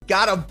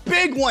Got a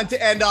big one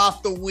to end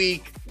off the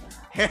week.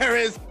 Here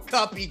is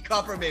Cuppy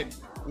Kupperman.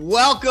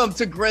 Welcome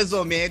to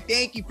Grizzle, man.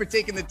 Thank you for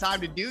taking the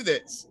time to do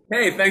this.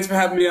 Hey, thanks for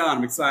having me on.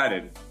 I'm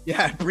excited.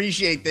 Yeah, I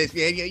appreciate this,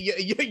 man.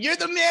 You're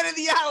the man of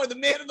the hour, the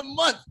man of the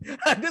month.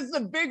 This is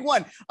a big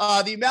one.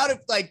 The amount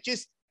of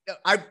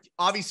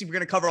obviously we're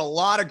going to cover a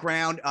lot of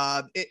ground.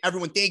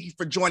 Everyone, thank you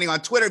for joining on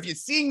Twitter. If you're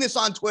seeing this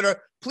on Twitter,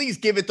 please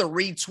give it the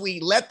retweet.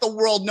 Let the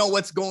world know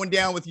what's going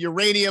down with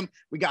uranium.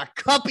 We got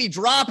Cuppy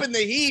dropping the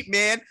heat,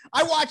 man.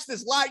 I watched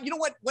this live. You know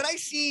what? When I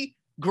see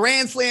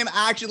Grand Slam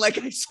action like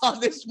I saw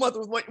this month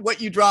with what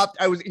you dropped,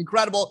 I was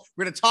incredible.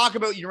 We're going to talk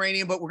about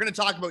uranium, but we're going to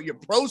talk about your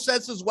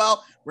process as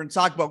well. We're going to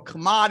talk about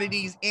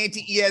commodities,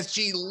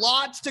 anti-ESG,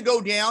 lots to go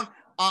down.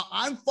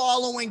 I'm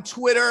following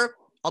Twitter.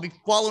 I'll be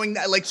following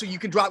that, so you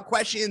can drop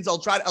questions. I'll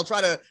try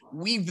to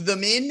weave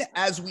them in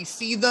as we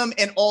see them,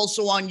 and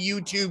also on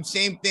YouTube,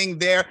 same thing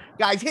there.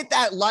 Guys, hit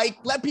that like.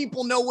 Let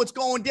people know what's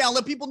going down.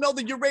 Let people know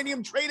the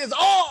uranium trade is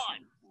on.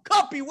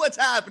 Cuppy, what's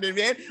happening,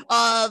 man?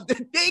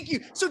 Thank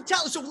you. So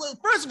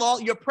first of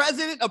all, you're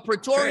president of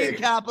Praetorian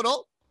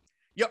Capital.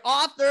 You're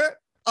author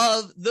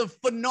of the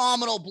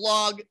phenomenal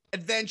blog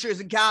Adventures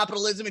in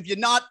Capitalism. If you're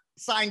not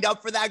signed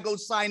up for that, go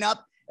sign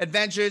up.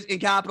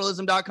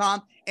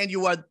 AdventuresInCapitalism.com, and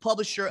you are the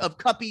publisher of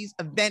Cuppy's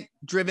Event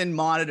Driven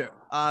Monitor.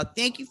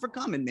 Thank you for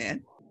coming,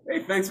 man.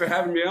 Hey, thanks for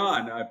having me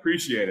on. I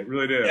appreciate it,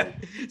 really do. Yeah.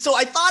 So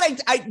I thought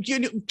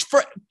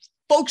for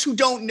folks who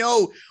don't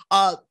know,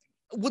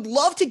 would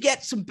love to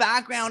get some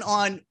background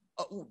on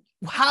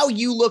how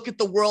you look at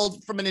the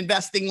world from an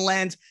investing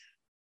lens.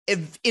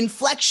 If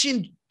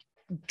inflection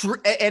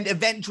and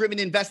event-driven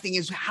investing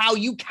is how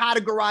you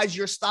categorize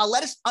your style.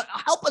 Let us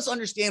help us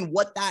understand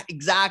what that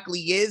exactly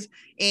is,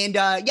 and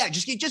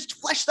just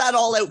flesh that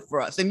all out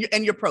for us and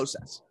your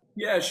process.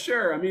 Yeah,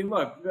 sure. I mean,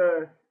 look,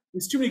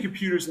 there's too many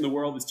computers in the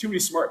world. There's too many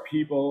smart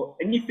people.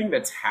 Anything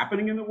that's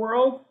happening in the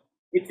world,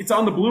 it's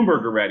on the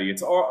Bloomberg already.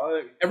 It's all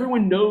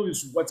everyone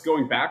knows what's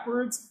going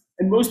backwards,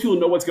 and most people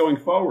know what's going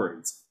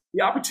forwards.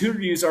 The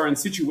opportunities are in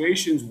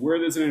situations where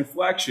there's an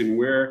inflection,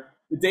 where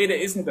the data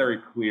isn't very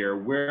clear,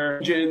 where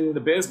in the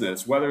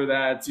business, whether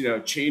that's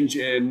change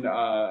in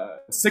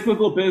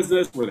cyclical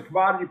business, where the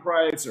commodity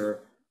price,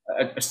 or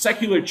a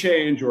secular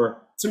change,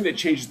 or something that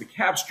changes the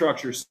cap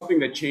structure,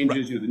 something that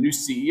changes the new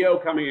CEO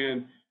coming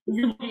in. If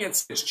you're looking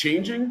at it's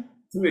changing,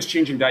 something that's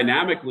changing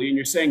dynamically, and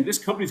you're saying this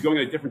company's going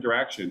in a different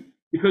direction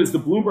because the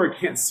Bloomberg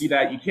can't see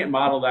that, you can't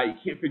model that, you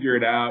can't figure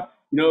it out.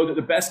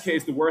 The best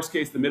case, the worst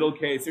case, the middle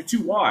case, they're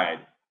too wide.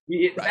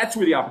 That's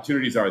where the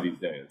opportunities are these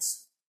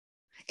days.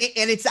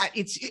 And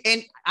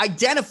and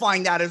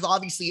identifying that is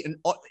obviously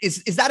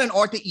is that an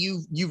art that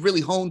you've really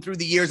honed through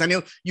the years? I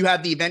know you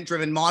have the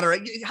event-driven monitor.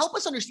 Help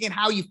us understand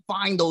how you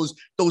find those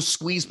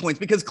squeeze points,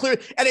 because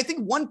clearly, and I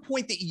think one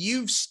point that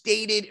you've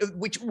stated,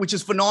 which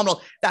is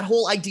phenomenal, that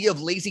whole idea of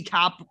lazy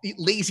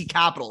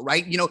capital,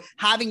 right?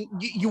 Having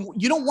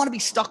you don't want to be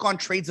stuck on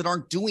trades that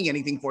aren't doing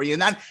anything for you,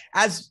 and that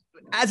as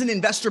an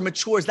investor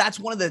matures, that's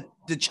one of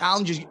the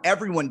challenges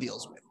everyone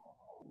deals with.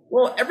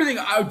 Well, everything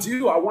I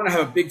do, I want to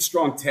have a big,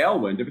 strong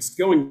tailwind. If it's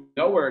going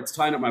nowhere, it's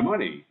tying up my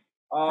money.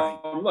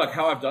 Look,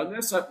 how I've done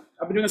this, I've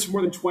been doing this for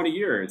more than 20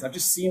 years. I've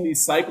just seen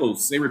these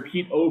cycles. They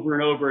repeat over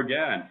and over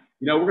again.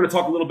 We're going to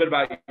talk a little bit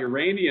about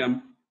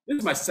uranium. This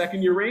is my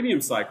second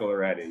uranium cycle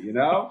already,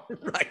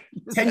 Right.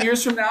 10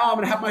 years from now, I'm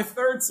going to have my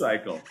third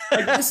cycle.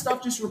 This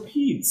stuff just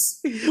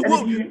repeats.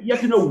 And you have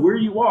to know where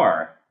you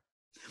are.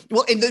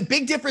 Well, and the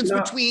big difference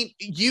between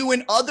you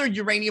and other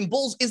uranium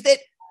bulls is that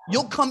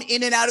you'll come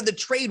in and out of the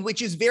trade,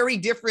 which is very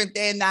different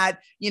than that,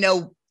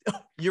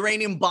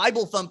 uranium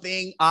Bible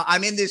thumping.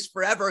 I'm in this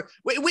forever,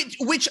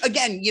 which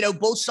again,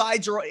 both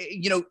sides are,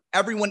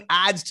 everyone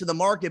adds to the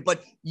market,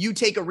 but you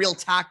take a real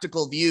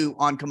tactical view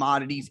on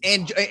commodities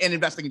and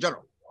investing in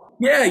general.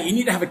 Yeah, you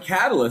need to have a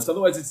catalyst.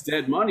 Otherwise, it's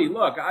dead money.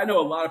 Look, I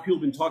know a lot of people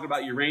have been talking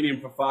about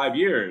uranium for 5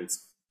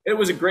 years. It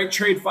was a great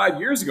trade 5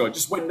 years ago. It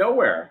just went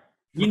nowhere.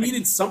 You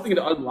needed something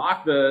to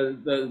unlock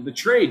the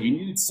trade. You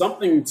needed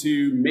something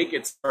to make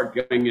it start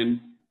going. And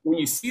when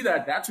you see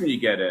that, that's when you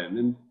get in.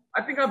 And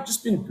I think I've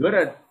just been good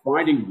at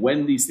finding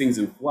when these things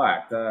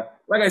inflect.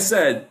 Like I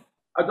said,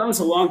 I've done this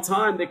a long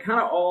time. They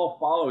kind of all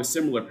follow a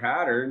similar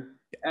pattern.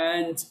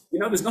 And,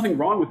 there's nothing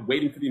wrong with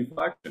waiting for the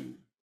inflection.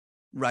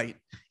 Right.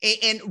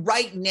 And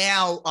right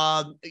now,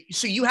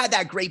 so you had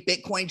that great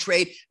Bitcoin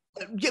trade.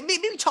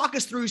 Maybe talk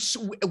us through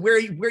where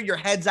your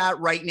head's at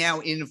right now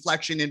in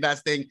inflection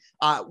investing,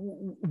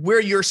 where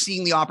you're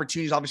seeing the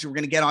opportunities. Obviously, we're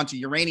going to get onto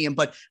uranium,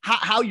 but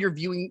how you're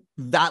viewing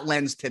that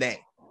lens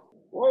today.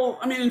 Well,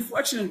 I mean,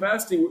 inflection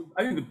investing,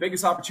 I think the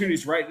biggest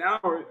opportunities right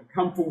now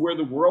come from where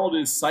the world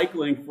is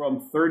cycling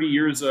from 30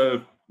 years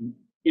of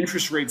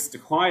interest rates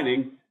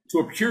declining to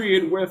a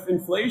period with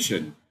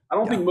inflation. I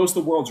don't think most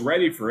of the world's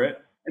ready for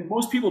it. And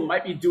most people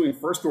might be doing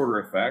first order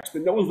effects,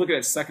 but no one's looking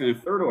at second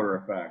and third order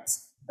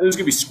effects. And there's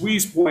going to be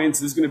squeeze points.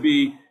 There's going to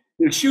be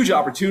huge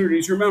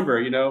opportunities. Remember,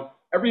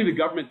 everything the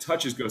government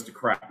touches goes to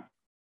crap.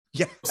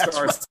 Yeah, that's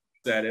right.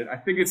 Said it. I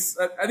think it's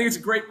a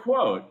great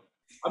quote.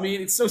 I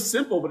mean, it's so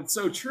simple, but it's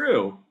so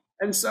true.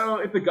 And so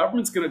if the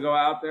government's going to go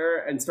out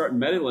there and start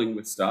meddling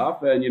with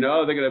stuff, and they're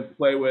going to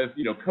play with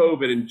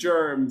COVID and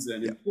germs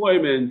and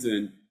employment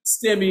and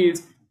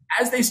stimmies,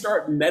 as they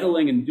start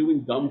meddling and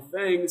doing dumb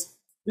things,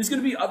 there's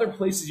going to be other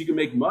places you can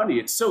make money.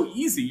 It's so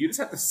easy. You just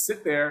have to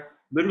sit there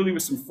literally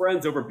with some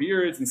friends over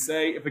beers and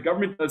say, if the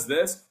government does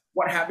this,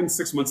 what happens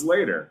 6 months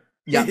later?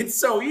 Yeah. It's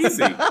so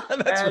easy.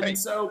 That's and right.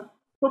 so,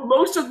 but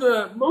most of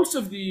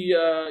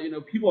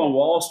the people on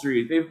Wall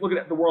Street, they look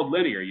at the world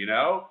linear.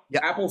 Yeah.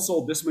 Apple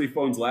sold this many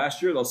phones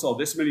last year. They'll sell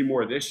this many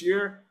more this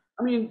year.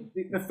 I mean,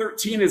 the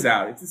 13 is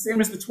out. It's the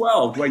same as the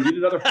 12. Do I need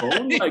another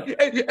phone? Like,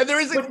 and there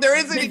isn't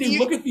they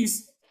look at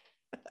these.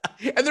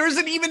 And there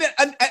isn't even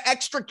an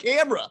extra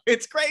camera.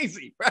 It's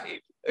crazy,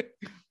 right?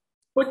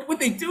 But what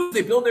they do is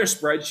they build their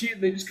spreadsheet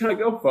and they just kind of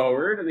go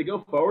forward, and they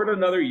go forward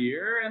another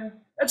year, and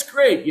that's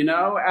great.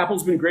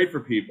 Apple's been great for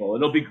people.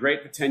 It'll be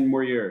great for 10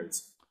 more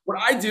years. What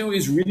I do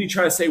is really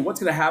try to say what's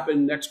going to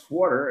happen next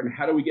quarter and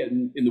how do we get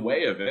in the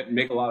way of it and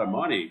make a lot of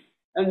money.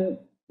 And,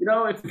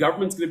 if the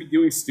government's going to be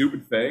doing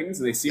stupid things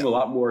and they seem a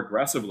lot more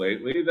aggressive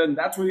lately, then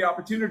that's where the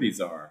opportunities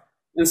are.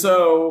 And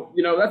so,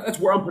 that's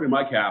where I'm putting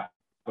my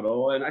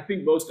capital. And I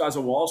think most guys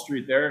on Wall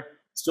Street, they're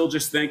still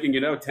just thinking,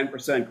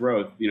 10%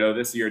 growth,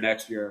 this year,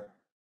 next year.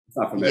 It's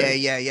not for me.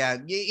 Yeah.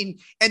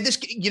 And this,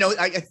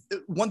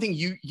 one thing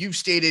you've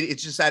stated,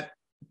 it's just that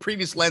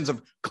previous lens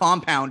of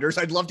compounders.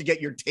 I'd love to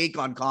get your take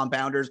on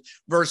compounders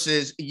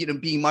versus,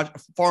 being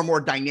far more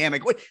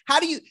dynamic. How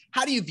do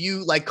you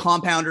view like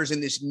compounders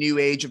in this new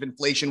age of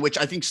inflation, which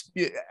I think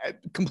I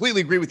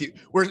completely agree with you,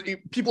 where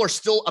people are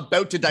still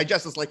about to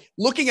digest this, like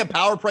looking at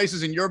power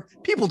prices in Europe,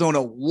 people don't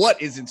know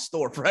what is in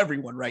store for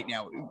everyone right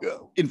now,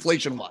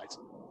 inflation wise.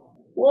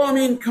 Well, I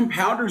mean,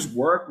 compounders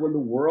work when the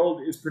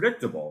world is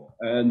predictable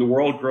and the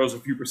world grows a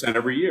few percent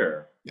every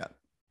year. Yeah.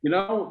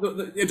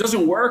 It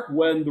doesn't work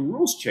when the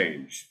rules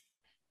change.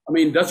 I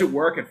mean, does it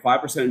work at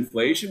 5%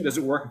 inflation? Does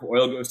it work if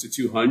oil goes to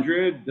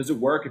 200? Does it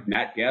work if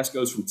nat gas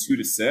goes from 2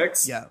 to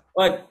 6? Yeah.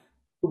 Like,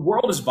 the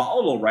world is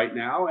volatile right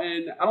now,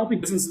 and I don't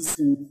think businesses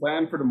can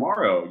plan for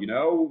tomorrow.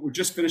 We're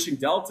just finishing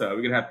Delta.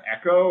 We're going to have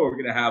Echo, or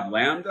we're going to have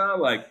Lambda.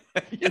 Like,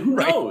 who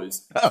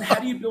knows? How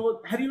do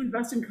you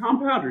invest in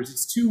compounders?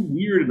 It's too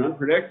weird and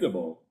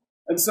unpredictable.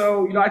 And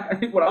so, I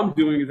think what I'm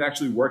doing is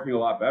actually working a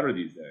lot better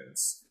these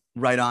days.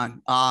 Right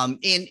on.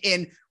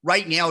 And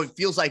right now it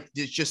feels like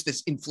there's just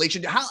this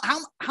inflation.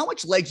 How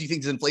much legs do you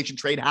think this inflation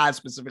trade has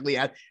specifically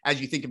as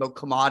you think about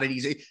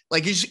commodities?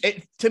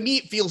 To me,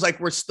 it feels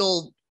like we're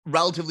still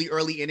relatively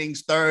early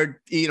innings, third.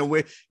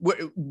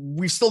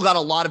 We've still got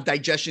a lot of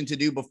digestion to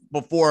do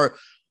before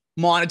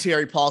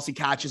monetary policy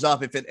catches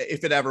up, if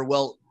it ever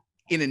will,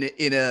 in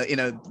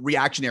a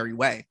reactionary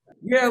way.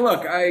 Yeah,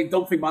 look, I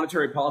don't think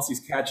monetary policy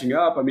is catching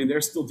up. I mean, they're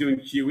still doing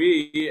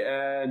QE,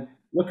 and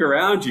look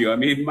around you. I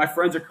mean, my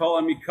friends are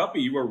calling me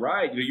Cuppy. You were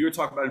right. You were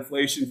talking about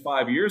inflation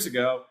 5 years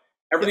ago.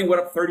 Everything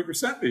went up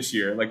 30% this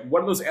year. Like,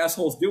 what are those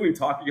assholes doing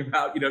talking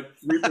about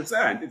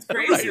 3%? It's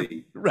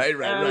crazy.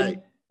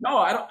 Right. No,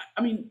 I don't.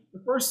 I mean,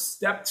 the first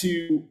step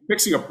to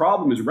fixing a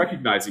problem is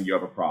recognizing you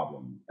have a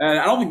problem. And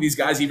I don't think these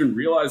guys even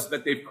realize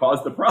that they've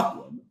caused the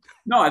problem.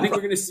 No, I think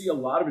we're going to see a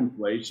lot of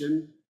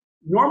inflation.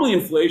 Normally,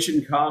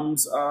 inflation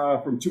comes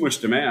from too much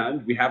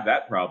demand. We have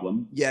that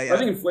problem. Yeah. I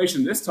think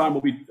inflation this time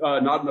will be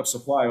not enough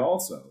supply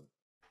also.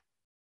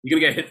 You're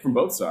going to get hit from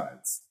both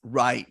sides.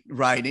 Right.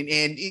 And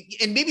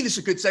maybe this is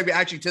a good segue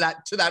actually to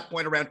that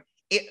point around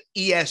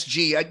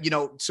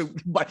ESG,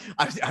 but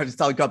I was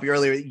telling Guppy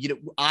earlier,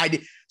 I'd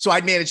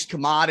managed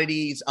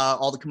commodities,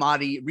 all the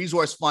commodity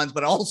resource funds,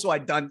 but also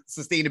I'd done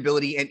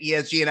sustainability and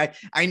ESG. And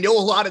I know a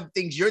lot of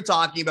things you're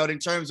talking about in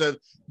terms of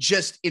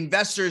just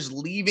investors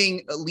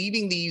leaving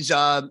these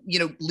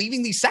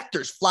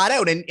sectors flat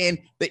out, and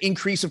the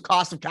increase of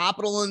cost of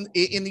capital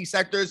in these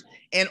sectors.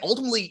 And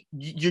ultimately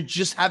you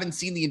just haven't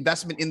seen the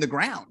investment in the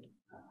ground.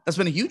 That's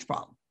been a huge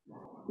problem.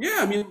 Yeah,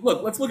 I mean,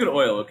 let's look at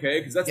oil, okay?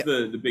 Because that's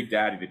the big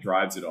daddy that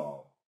drives it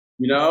all.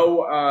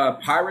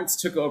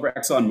 Pirates took over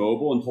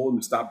ExxonMobil and told them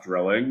to stop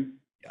drilling.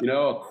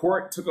 A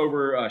court took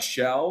over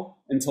Shell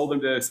and told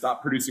them to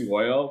stop producing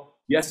oil.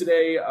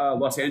 Yesterday,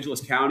 Los Angeles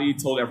County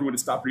told everyone to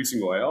stop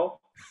producing oil.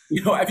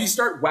 If you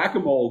start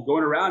whack-a-mole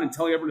going around and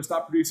telling everyone to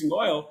stop producing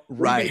oil,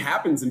 what do you think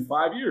happens in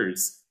 5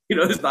 years?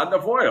 There's not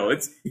enough oil.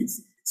 It's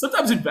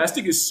sometimes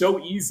investing is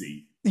so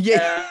easy.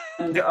 Yeah.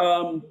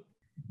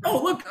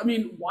 And look, I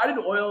mean, why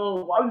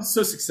was it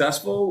so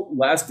successful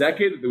last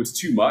decade that there was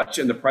too much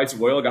and the price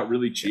of oil got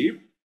really cheap?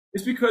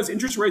 It's because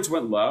interest rates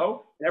went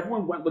low and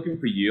everyone went looking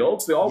for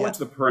yields. They all went to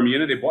the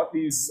Permian and they bought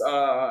these,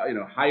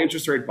 high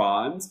interest rate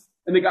bonds,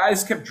 and the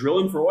guys kept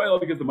drilling for oil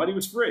because the money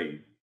was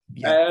free.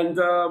 Yeah.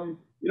 And,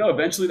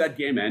 eventually that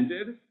game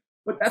ended,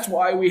 but that's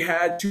why we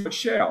had too much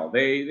shale.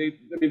 They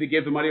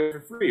gave the money away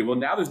for free. Well,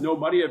 now there's no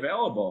money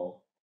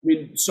available. I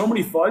mean, so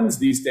many funds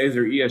these days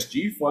are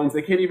ESG funds.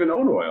 They can't even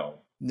own oil.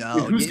 No. I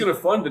mean, who's going to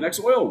fund the next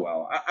oil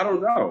well? I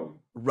don't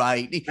know.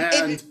 Right.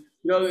 And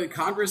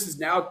Congress is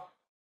now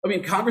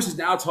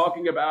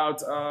talking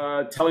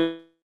about telling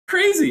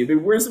crazy. I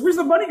mean, where's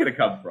the money going to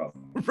come from?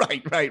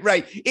 Right.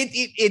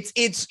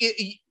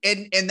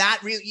 And that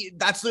really,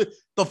 that's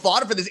the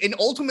fodder for this. And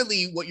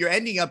ultimately what you're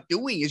ending up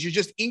doing is you're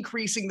just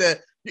increasing the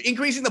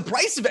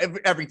price of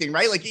everything,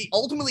 right? Like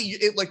ultimately,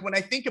 like when I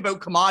think about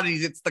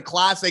commodities, it's the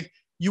classic,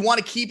 you want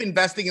to keep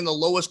investing in the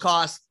lowest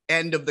cost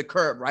end of the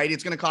curve, right?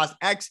 It's going to cost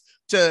X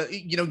to,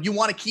 you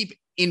want to keep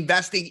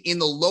investing in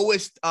the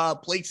lowest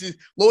cost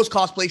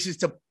places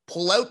to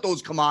pull out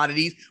those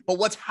commodities. But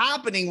what's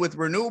happening with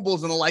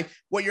renewables and the like,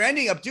 what you're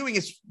ending up doing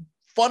is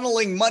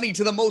funneling money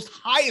to the most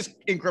highest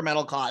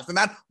incremental cost. And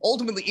that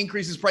ultimately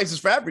increases prices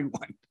for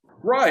everyone.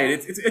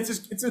 Right.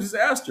 It's a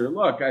disaster.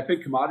 Look, I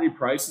think commodity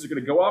prices are going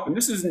to go up. And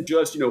this isn't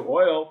just,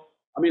 oil.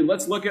 I mean,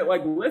 let's look at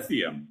like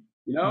lithium.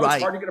 Right.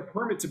 It's hard to get a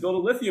permit to build a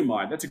lithium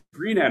mine. That's a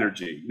green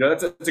energy.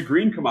 That's a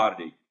green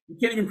commodity. You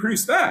can't even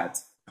produce that.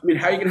 I mean,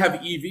 how are you going to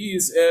have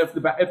EVs if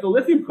the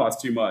lithium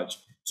costs too much?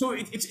 So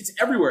it's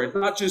everywhere. It's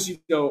not just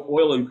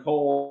oil and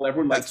coal.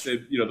 Everyone likes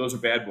to those are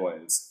bad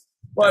boys.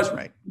 But that's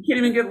right. You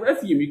can't even get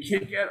lithium. You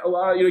can't get a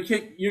lot. You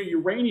can't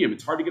uranium.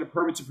 It's hard to get a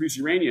permit to produce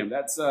uranium.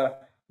 That's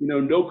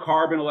no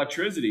carbon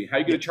electricity. How are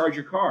you going to charge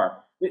your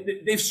car?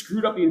 They've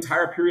screwed up the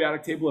entire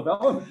periodic table of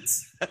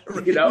elements.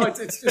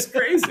 It's just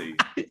crazy.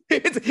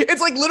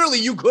 It's like literally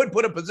you could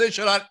put a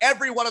position on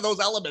every one of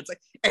those elements.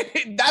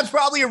 And that's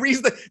probably a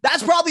reason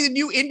that's probably the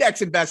new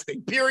index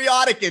investing,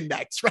 periodic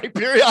index, right?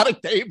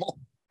 Periodic table.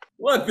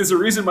 Look, there's a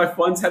reason my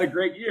funds had a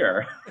great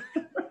year.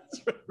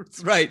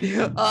 That's right.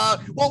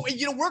 Well,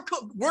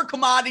 we're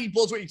commodity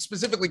bulls,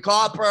 specifically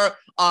copper.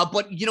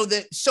 But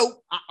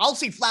so I'll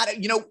say flat.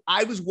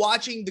 I was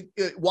watching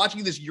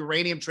this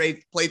uranium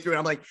trade play through, and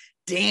I'm like,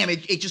 damn,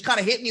 it just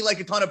kind of hit me like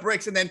a ton of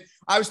bricks. And then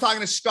I was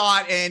talking to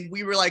Scott, and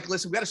we were like,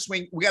 listen, we got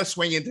to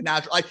swing into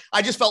natural.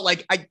 I just felt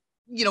like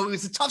it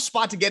was a tough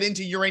spot to get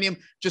into uranium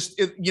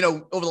just,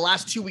 over the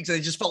last 2 weeks. And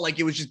I just felt like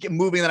it was just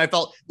moving. And I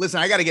felt,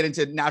 listen, I got to get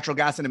into natural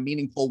gas in a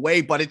meaningful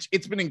way, but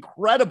it's been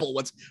incredible.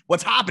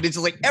 What's happened. It's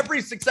like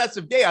every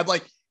successive day I'm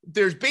like,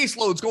 there's base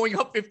loads going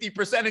up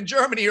 50% in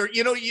Germany, or,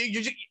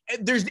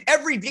 there's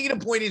every data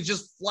point is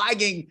just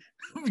flagging,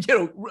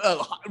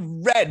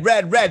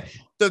 red.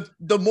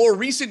 The more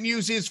recent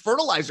news is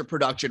fertilizer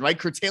production, right?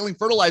 Curtailing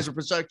fertilizer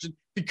production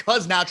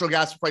because natural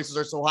gas prices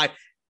are so high.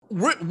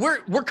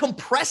 We're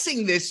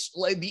compressing this.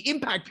 Like the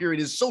impact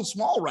period is so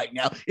small right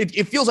now.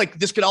 It feels like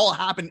this could all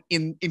happen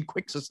in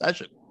quick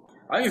succession.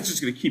 I think it's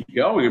just going to keep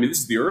going. I mean,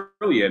 this is the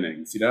early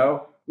innings,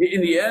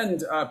 In the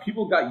end,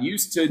 people got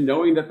used to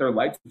knowing that their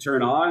lights would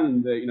turn on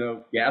and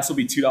that, gas will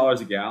be $2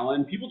 a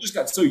gallon. People just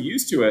got so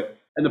used to it.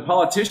 And the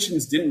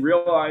politicians didn't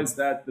realize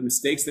that the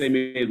mistakes they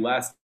made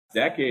last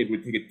decade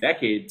would take a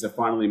decade to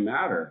finally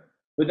matter.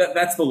 But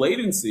that's the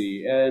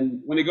latency.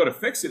 And when they go to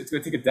fix it, it's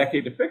going to take a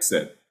decade to fix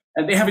it.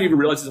 And they haven't even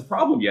realized it's a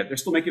problem yet. They're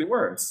still making it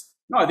worse.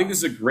 No, I think this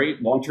is a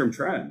great long-term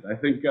trend. I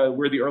think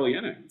we're the early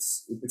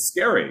innings. It's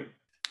scary.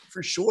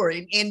 For sure.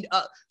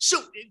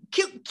 So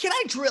can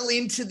I drill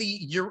into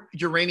the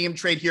uranium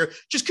trade here?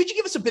 Just could you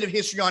give us a bit of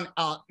history on,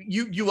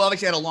 you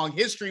obviously had a long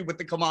history with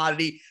the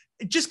commodity.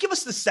 Just give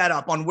us the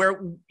setup on where,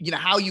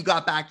 how you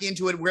got back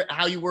into it,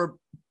 how you were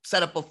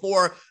set up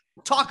before.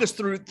 Talk us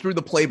through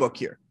the playbook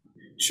here.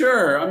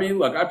 Sure. I mean,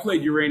 look, I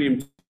played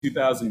uranium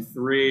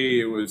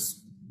 2003. It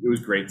was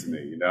great to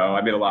me.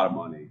 I made a lot of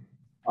money.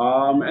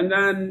 And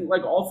then,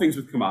 like all things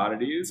with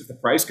commodities, if the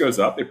price goes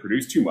up, they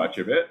produce too much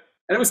of it.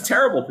 And it was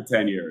terrible for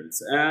 10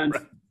 years. And,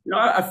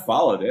 I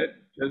followed it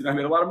because I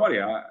made a lot of money.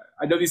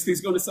 I know these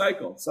things go in a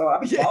cycle. So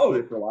I followed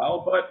it for a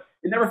while, but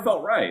it never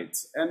felt right.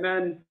 And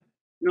then,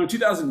 in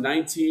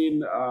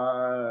 2019,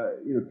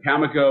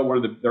 Cameco, one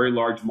of the very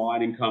large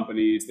mining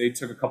companies, they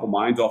took a couple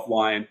mines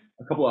offline.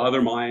 A couple of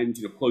other mines,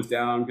 closed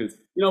down because,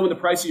 when the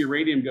price of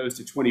uranium goes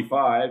to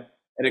 25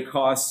 and it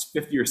costs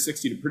 50 or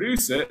 60 to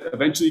produce it,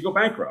 eventually you go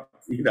bankrupt.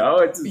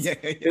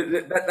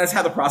 That's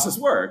how the process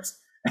works.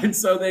 And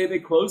so they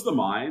closed the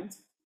mines.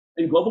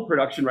 And global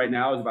production right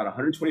now is about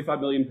 125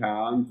 million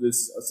pounds.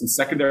 There's some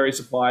secondary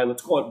supply,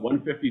 let's call it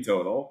 150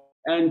 total.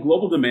 And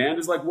global demand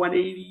is like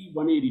 180,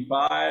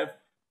 185.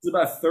 It's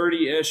about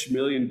 30-ish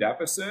million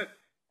deficit.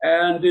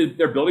 And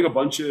they're building a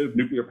bunch of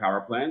nuclear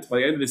power plants. By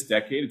the end of this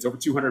decade, it's over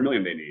 200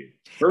 million they need.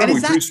 Remember,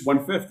 we produced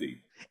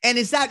 150. And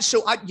is that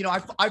so?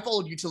 I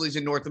followed utilities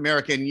in North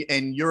America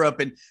and Europe,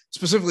 and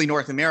specifically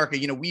North America.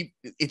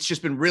 It's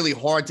just been really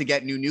hard to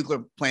get new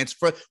nuclear plants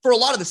for a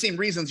lot of the same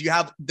reasons. You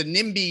have the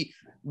NIMBY,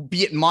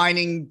 be it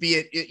mining, be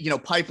it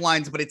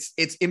pipelines, but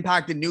it's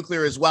impacted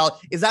nuclear as well.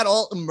 Is that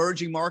all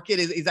emerging market?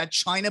 Is that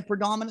China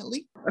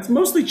predominantly? That's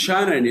mostly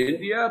China and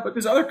India, but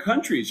there's other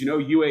countries.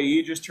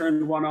 UAE just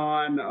turned one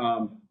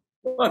on.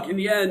 Look, in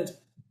the end,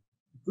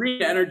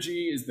 green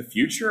energy is the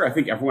future. I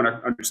think everyone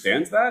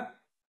understands that,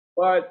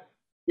 but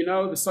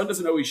the sun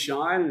doesn't always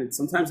shine, and it's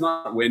sometimes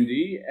not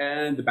windy,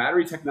 and the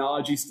battery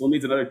technology still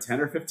needs another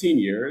 10 or 15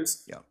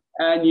 years. Yeah.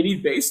 And you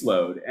need base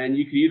load, and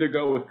you can either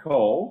go with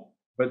coal,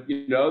 but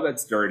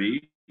that's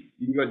dirty.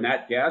 You can go with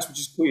nat gas, which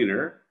is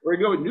cleaner, or you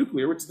go with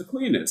nuclear, which is the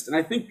cleanest. And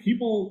I think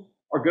people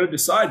are going to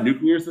decide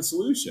nuclear is the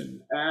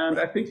solution. And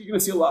I think you're going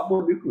to see a lot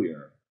more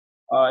nuclear.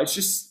 It's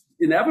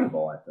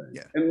inevitable, I think.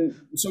 Yeah. And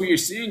so what you're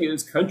seeing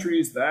is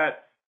countries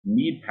that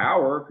need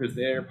power because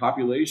their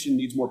population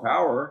needs more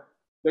power,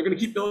 they're going to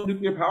keep building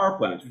nuclear power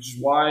plants, which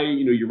is why,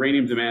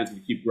 uranium demand is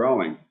going to keep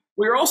growing.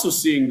 What you're also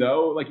seeing,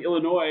 though, like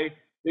Illinois,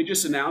 they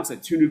just announced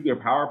that 2 nuclear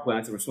power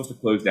plants that were supposed to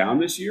close down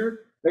this year,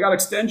 they got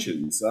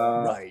extensions.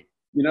 Right.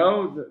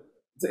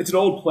 It's an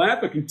old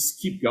plant, but can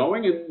keep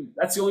going, and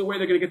that's the only way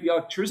they're going to get the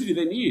electricity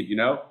they need.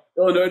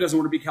 Illinois doesn't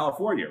want to be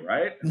California,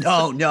 right?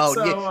 No.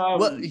 So,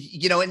 well,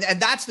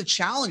 and that's the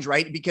challenge,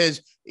 right?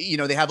 Because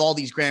they have all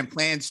these grand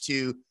plans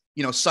to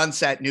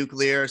sunset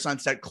nuclear,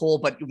 sunset coal,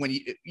 but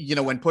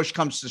when push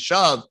comes to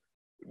shove,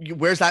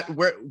 where's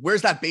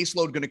that base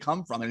load going to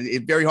come from? And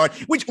it's very hard.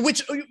 Which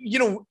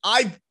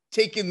I've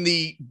taken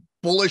the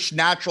bullish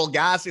natural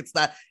gas. It's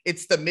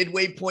the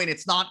midway point.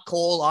 It's not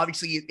coal.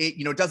 Obviously,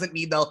 it doesn't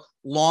need the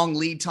long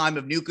lead time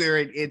of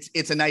nuclear.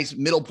 It's a nice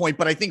middle point.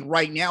 But I think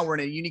right now we're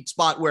in a unique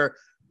spot where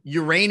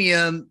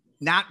uranium,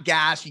 nat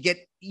gas, you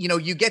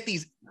get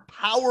these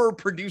power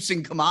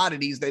producing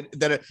commodities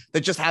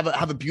that just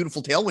have a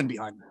beautiful tailwind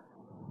behind them.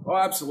 Oh,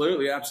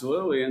 absolutely.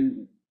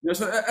 And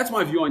so that's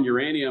my view on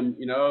uranium.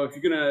 If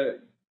you're going to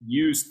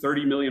use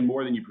 30 million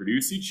more than you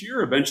produce each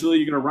year, eventually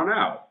you're going to run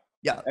out.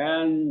 Yeah.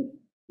 And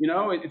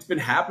it's been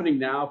happening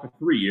now for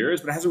 3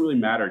 years, but it hasn't really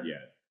mattered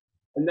yet.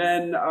 And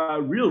then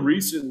real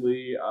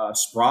recently,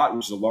 Sprott,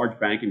 which is a large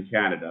bank in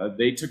Canada,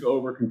 they took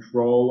over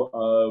control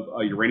of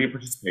uranium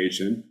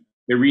participation.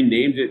 They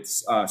renamed it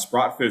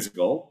Sprott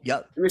Physical.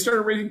 Yep. And they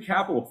started raising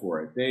capital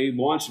for it. They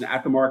launched an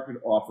at-the-market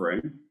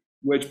offering,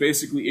 which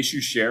basically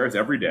issues shares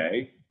every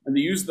day. And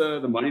they use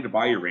the money to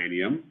buy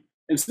uranium.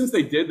 And since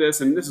they did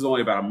this, and this is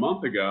only about a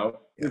month ago,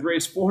 they've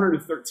raised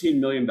 $413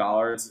 million.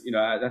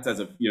 That's as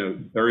of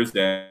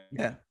Thursday.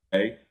 Yeah.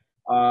 They've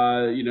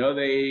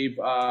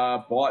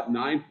bought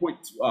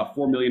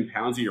 9.4 million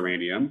pounds of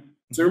uranium.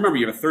 So remember,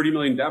 you have a 30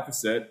 million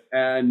deficit,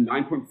 and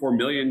 9.4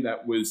 million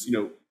that was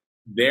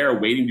there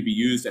waiting to be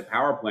used at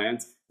power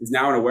plants is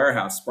now in a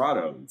warehouse Sprott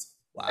owns.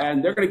 Wow.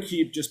 And they're going to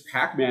keep just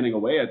Pac-Manning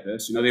away at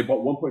this. They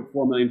bought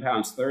 1.4 million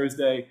pounds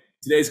Thursday.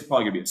 Today's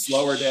probably going to be a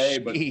slower day,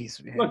 but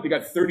look, they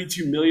got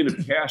 32 million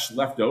of cash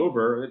left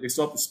over that they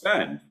still have to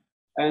spend.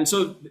 And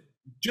so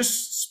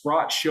just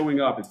Sprott showing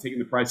up is taking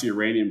the price of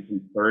uranium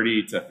from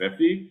 30 to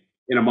 50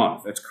 in a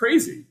month. That's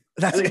crazy.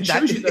 It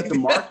shows you that the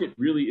market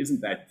really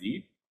isn't that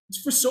deep.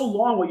 For so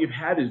long, what you've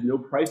had is no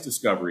price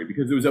discovery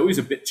because there was always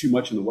a bit too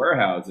much in the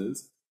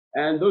warehouses.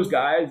 And those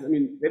guys, they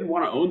didn't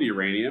want to own the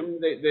uranium.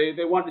 They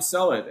wanted to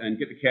sell it and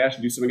get the cash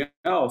and do something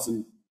else.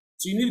 And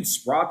so you needed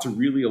Sprott to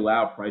really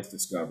allow price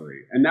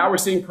discovery. And now we're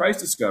seeing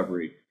price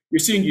discovery. You're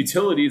seeing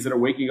utilities that are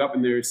waking up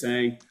and they're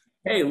saying,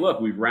 hey,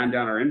 look, we've ran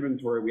down our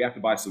inventory. We have to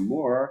buy some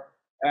more.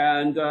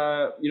 And,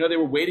 they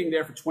were waiting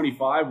there for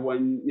 25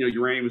 when,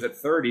 uranium was at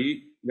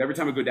 30. And every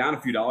time it go down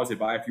a few dollars, they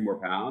buy a few more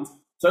pounds.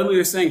 Suddenly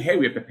they're saying, hey,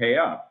 we have to pay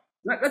up.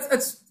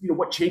 That's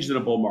what changes in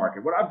a bull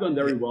market. What I've done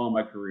very well in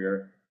my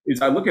career is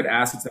I look at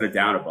assets that are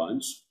down a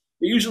bunch.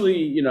 They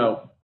usually,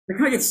 they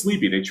kind of get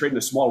sleepy. They trade in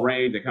a small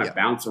range. They kind of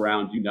bounce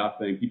around, do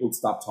nothing. People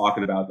stop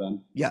talking about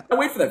them. Yeah. I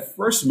wait for that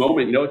first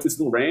moment, it's this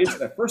little range.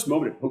 That first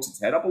moment, it pokes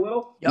its head up a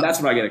little. And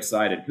that's when I get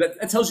excited.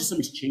 That tells you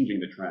something's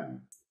changing the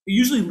trend. It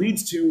usually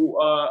leads to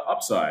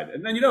upside.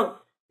 And then,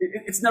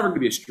 it's never going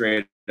to be a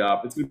straight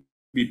up. It's going to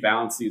be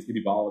bouncy. It's going to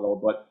be volatile.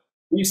 But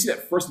when you see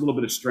that first little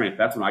bit of strength,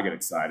 that's when I get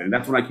excited. And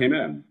that's when I came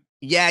in.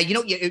 Yeah.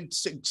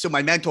 So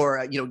my mentor,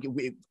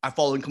 I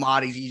follow in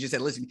commodities. You just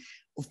said, listen,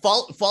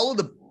 follow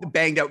the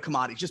banged out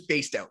commodities, just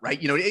based out,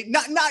 right? You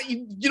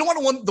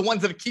don't want the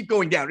ones that keep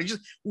going down. You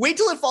just wait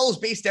till it follows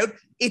based out.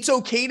 It's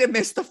okay to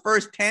miss the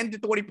first 10 to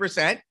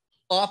 20%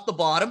 off the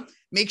bottom.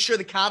 Make sure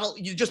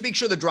you just make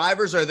sure the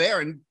drivers are there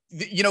and,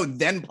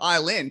 then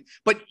pile in.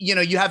 But,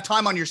 you have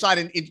time on your side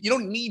and you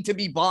don't need to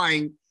be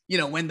buying,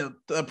 when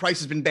the price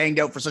has been banged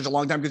out for such a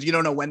long time because you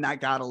don't know when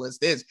that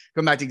catalyst is.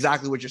 Come back to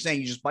exactly what you're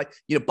saying. You just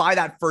buy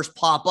that first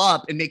pop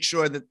up and make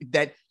sure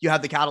that you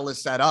have the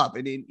catalyst set up.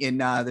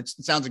 And that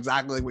sounds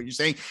exactly like what you're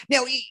saying.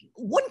 Now,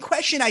 one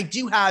question I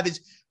do have is,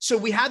 so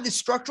we have this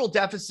structural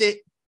deficit,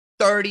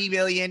 30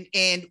 million,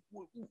 and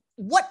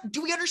what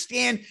do we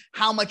understand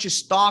how much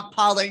is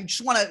stockpiled? I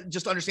just want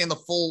to understand the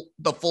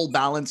full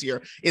balance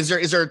here. Is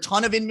there a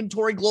ton of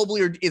inventory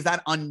globally, or is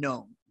that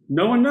unknown?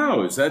 No one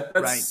knows. That's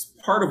right.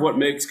 Part of what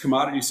makes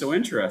commodities so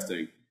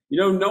interesting.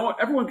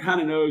 Everyone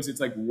kind of knows it's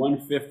like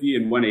 150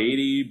 and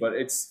 180, but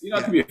it's,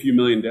 it could be a few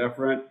million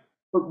different.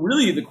 But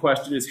really the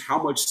question is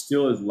how much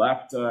still is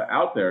left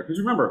out there. Because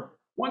remember,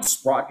 once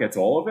Sprott gets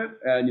all of it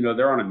and,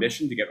 they're on a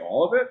mission to get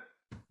all of it,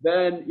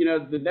 then,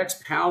 the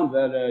next pound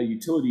that a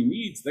utility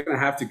needs, they're going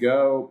to have to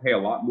go pay a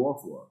lot more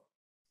for.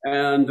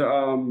 And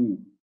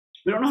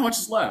we don't know how much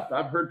is left.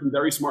 I've heard from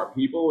very smart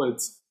people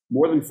it's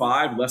more than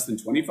 5, less than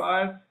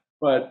 25.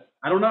 But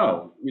I don't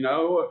know,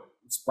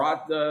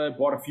 Sprott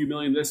bought a few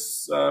million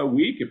this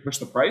week. It pushed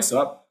the price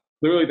up.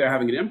 Clearly, they're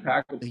having an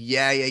impact. But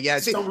yeah.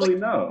 Don't really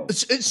know.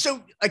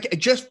 So,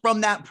 just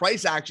from that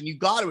price action, you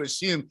got to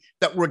assume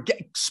that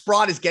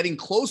Sprott is getting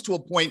close to a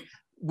point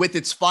with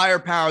its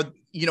firepower,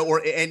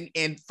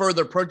 and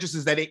further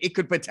purchases that it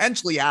could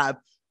potentially have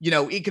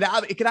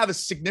it could have a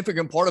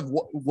significant part of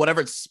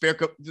whatever spare,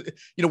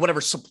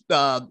 whatever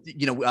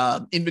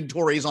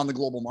inventory is on the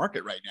global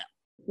market right now.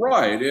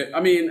 Right.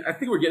 I mean, I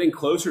think we're getting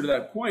closer to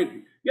that point.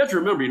 You have to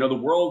remember, the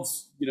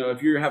world's,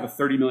 if you have a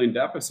 30 million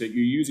deficit,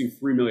 you're using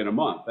 3 million a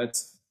month.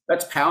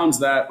 That's pounds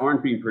that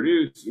aren't being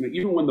produced.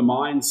 Even when the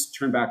mines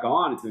turn back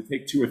on, it's going to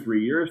take 2 or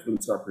 3 years for them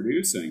to start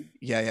producing.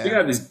 Yeah. You're going to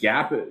have this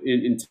gap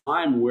in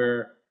time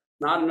where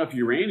not enough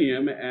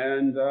uranium,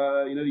 and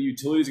the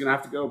utilities are going to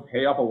have to go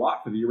pay up a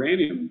lot for the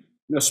uranium.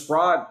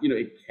 Sprott,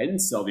 it can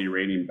sell the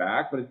uranium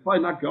back, but it's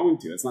probably not going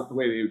to. It's not the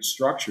way they would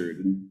structured.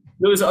 And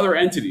there's other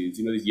entities.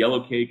 There's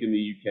Yellowcake in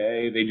the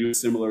UK. They do a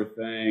similar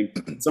thing.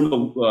 Some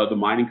of the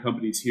mining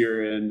companies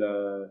here in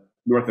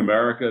North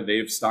America,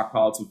 they've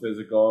stockpiled some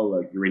physical,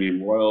 like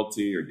Uranium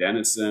Royalty or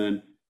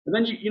Denison. And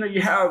then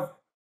you have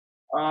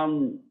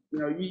you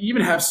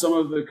even have some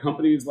of the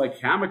companies like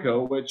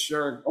Cameco, which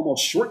are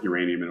almost short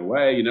uranium in a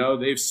way.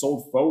 They've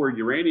sold forward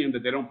uranium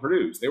that they don't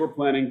produce. They were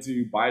planning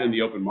to buy it in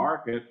the open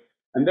market,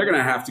 and they're going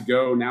to have to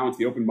go now into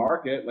the open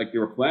market like they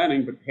were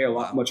planning, but pay a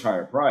much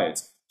higher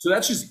price. So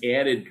that's just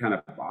added kind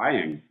of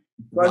buying.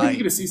 But I think you're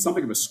going to see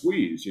something of a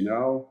squeeze. In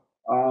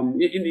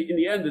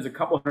the end, there's a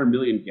couple $100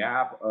 million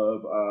gap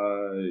of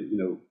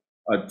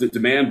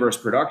demand versus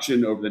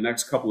production over the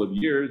next couple of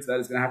years that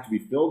is going to have to be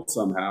filled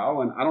somehow,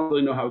 and I don't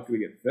really know how it's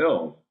going to get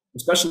filled,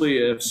 especially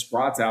if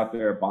Sprott's out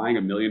there buying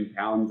 1 million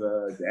pounds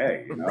a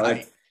day.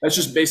 Right. That's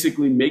just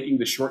basically making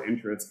the short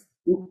interest.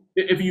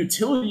 If a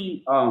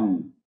utility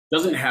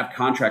doesn't have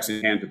contracts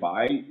in hand to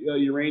buy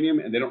uranium,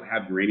 and they don't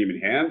have uranium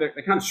in hand, they're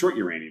kind of short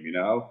uranium,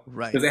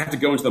 right? Because they have to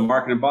go into the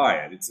market and buy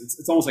it.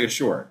 It's almost like a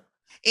short.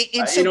 So,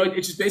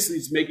 it's just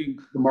basically making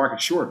the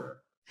market shorter.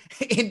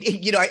 And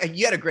you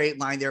had a great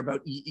line there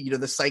about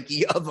the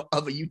psyche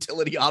of a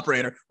utility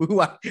operator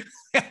who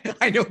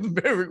I know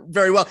very,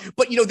 very well.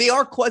 But they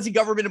are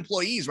quasi-government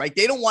employees, right?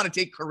 They don't want to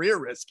take career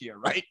risk here,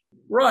 right?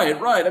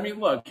 Right. I mean,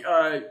 look,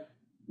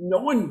 no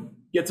one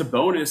gets a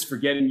bonus for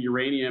getting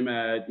uranium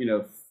at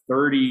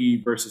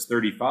 30 versus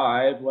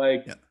 35.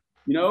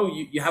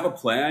 You have a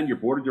plan. Your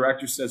board of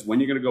directors says when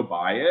you're going to go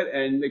buy it,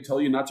 and they tell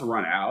you not to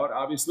run out.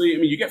 Obviously, I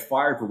mean, you get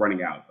fired for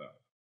running out,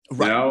 though.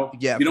 Right.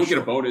 Yeah. You don't get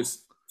a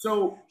bonus.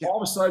 So all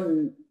of a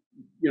sudden,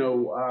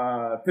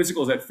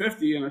 physical's at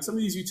 50, and some of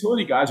these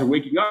utility guys are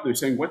waking up. They're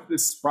saying, "What's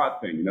this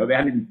Sprott thing?" They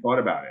hadn't even thought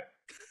about it.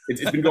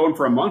 It's been going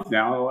for a month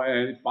now,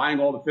 and it's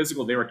buying all the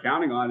physical they were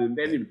counting on, and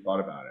they hadn't even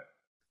thought about it.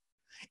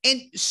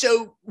 And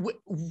so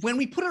when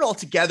we put it all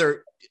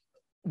together,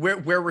 where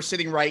we're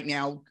sitting right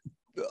now,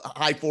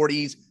 high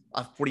 40s,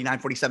 49,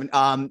 47.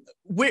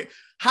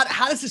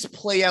 How does this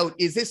play out?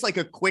 Is this like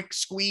a quick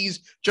squeeze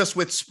just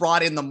with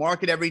Sprott in the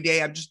market every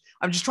day? I'm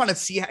just trying to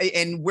see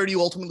and where do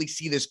you ultimately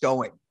see this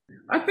going?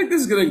 I think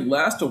this is going to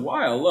last a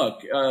while.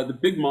 Look, the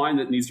big mine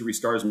that needs to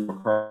restart is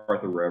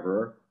McArthur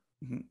River.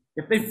 Mm-hmm.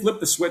 If they flip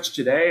the switch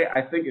today,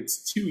 I think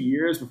it's 2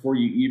 years before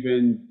you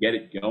even get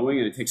it going,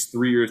 and it takes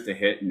 3 years to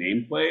hit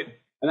nameplate.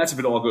 And that's if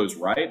it all goes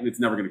right, and it's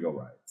never going to go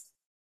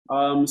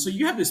right. So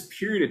you have this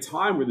period of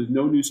time where there's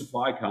no new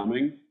supply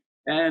coming.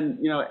 And,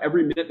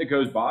 every minute that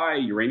goes by,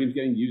 uranium's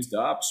getting used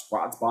up,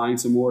 Sprott's buying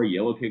some more,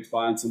 Yellowcake's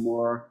buying some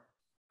more.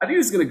 I think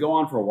this is going to go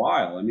on for a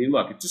while. I mean,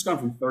 look, it's just gone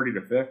from 30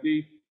 to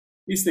 50.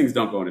 These things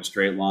don't go in a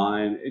straight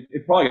line.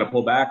 It's probably going to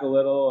pull back a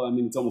little. I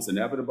mean, it's almost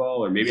inevitable,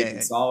 or maybe it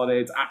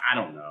consolidates. I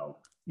don't know.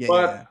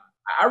 But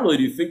I really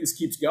do think this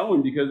keeps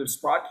going, because if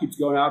Sprott keeps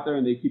going out there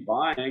and they keep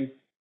buying,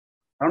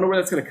 I don't know where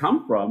that's going to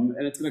come from.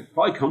 And it's going to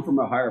probably come from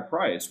a higher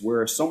price,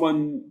 where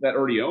someone that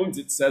already owns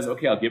it says,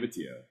 okay, I'll give it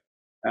to you.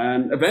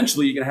 And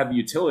eventually you're going to have the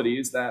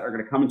utilities that are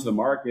going to come into the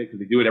market, because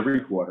they do it every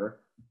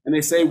quarter. And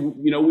they say,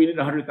 we need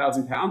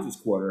 100,000 pounds this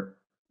quarter.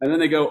 And then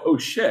they go, oh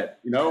shit,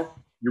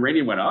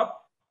 uranium went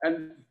up.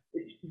 And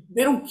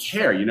they don't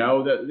care,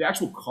 the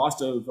actual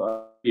cost of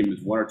uranium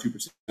is 1 or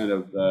 2%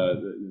 of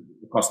the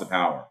cost of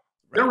power.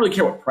 They don't really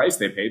care what price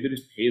they pay. They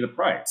just pay the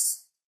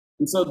price.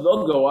 And so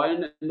they'll go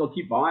on and they'll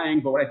keep buying.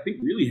 But what I think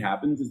really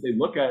happens is they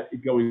look at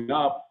it going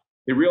up.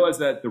 They realize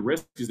that the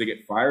risk is they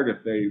get fired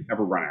if they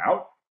ever run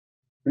out.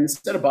 And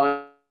instead of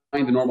buying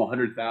the normal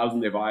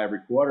 100,000 they buy every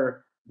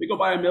quarter, they go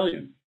buy 1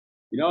 million.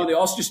 And they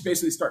also just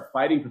basically start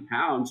fighting for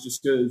pounds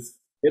just because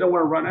they don't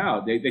want to run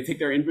out. They take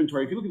their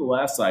inventory. If you look at the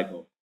last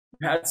cycle,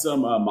 we had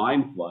some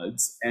mine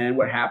floods. And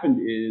what happened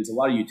is a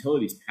lot of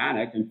utilities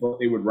panicked and thought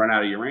they would run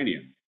out of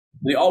uranium.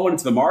 They all went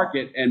into the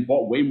market and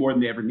bought way more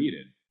than they ever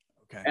needed.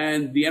 Okay.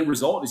 And the end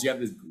result is you have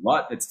this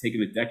glut that's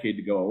taken a decade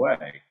to go away.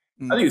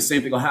 I think the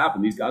same thing will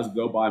happen. These guys will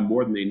go buy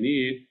more than they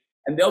need,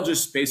 and they'll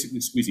just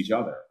basically squeeze each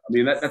other. I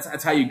mean,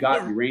 that's how you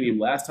got uranium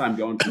last time,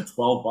 going from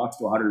 $12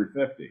 to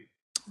 150.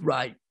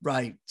 Right.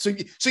 So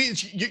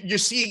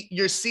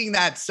you're seeing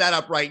that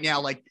setup right now.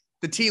 Like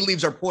the tea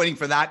leaves are pointing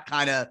for that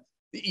kind of,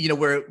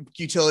 where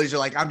utilities are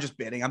like, I'm just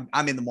bidding.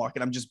 I'm in the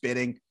market. I'm just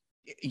bidding.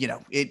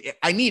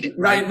 I need it.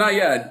 Right? Not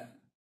yet.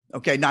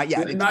 Okay, not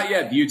yet. Not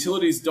yet. The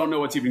utilities don't know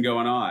what's even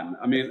going on.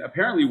 I mean,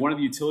 apparently one of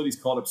the utilities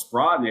called up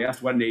Sprott and they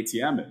asked what an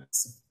ATM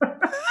is.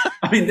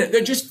 I mean, they're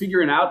just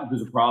figuring out that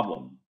there's a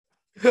problem.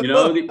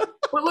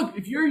 But look,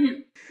 if you're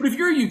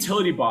a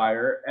utility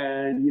buyer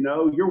and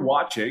you're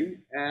watching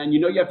and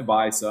you have to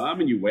buy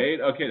some and you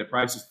wait, okay, the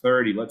price is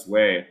 30, let's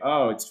wait.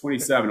 Oh, it's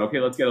 27. Okay,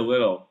 let's get a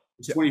little.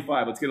 It's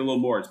 25, let's get a little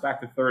more. It's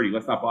back to 30,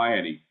 let's not buy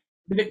any.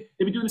 They've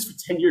been doing this for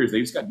 10 years. They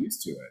just got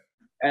used to it.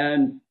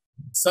 And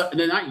so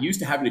they're not used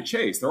to having to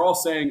chase. They're all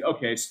saying,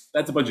 okay,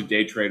 that's a bunch of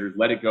day traders,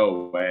 let it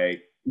go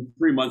away. In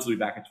 3 months, we'll be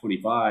back at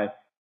 25.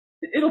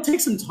 It'll take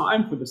some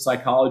time for the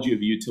psychology of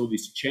the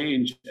utilities to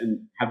change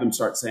and have them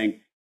start saying,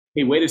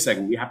 hey, wait a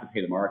second, we have to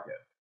pay the market.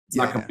 It's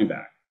not coming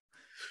back.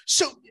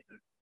 So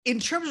in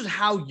terms of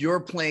how you're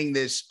playing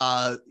this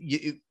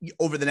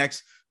over the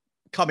next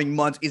coming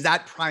months, is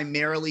that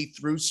primarily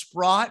through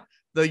Sprott,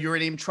 the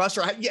Uranium Trust,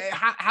 or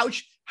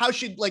how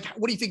should, like,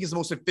 what do you think is the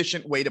most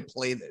efficient way to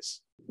play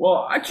this?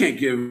 Well, I can't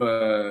give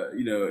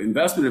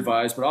investment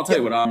advice, but I'll tell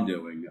you what I'm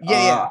doing.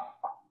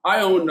 I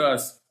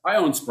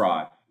own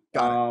Sprott.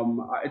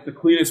 It's the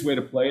cleanest way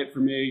to play it for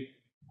me.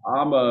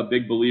 I'm a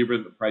big believer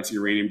that the price of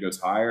uranium goes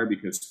higher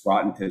because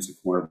Sprott intends to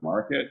corner the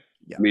market.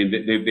 Yeah. I mean,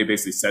 they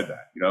basically said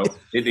that.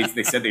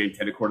 They said they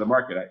intend to corner the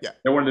market.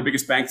 They're one of the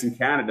biggest banks in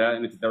Canada,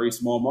 and it's a very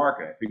small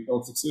market. I think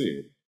they'll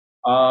succeed.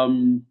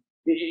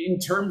 In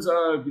terms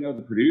of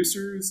the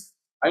producers,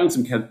 I own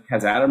some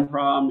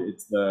Kazatomprom.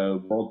 It's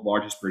the world's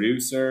largest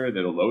producer.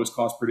 They're the lowest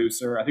cost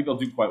producer. I think they'll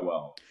do quite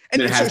well.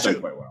 And it has done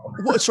quite well.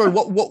 Sorry,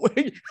 what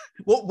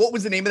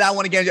was the name of that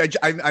one again?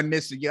 I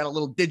missed it. You got a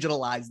little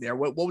digitalized there.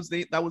 What was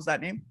that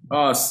name?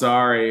 Oh,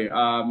 sorry.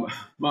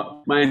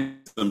 Mine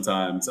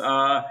sometimes.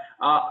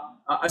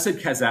 I said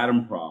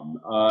Kazatomprom.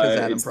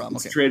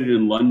 It's traded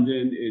in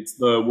London. It's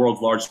the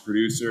world's largest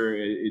producer.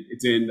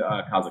 It's in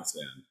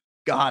Kazakhstan.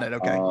 Got it.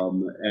 Okay.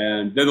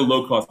 And they're the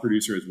low cost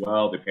producer as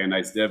well. They pay a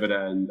nice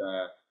dividend.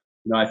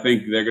 I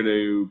think they're going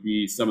to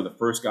be some of the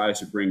first guys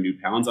to bring new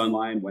pounds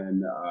online when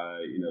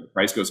the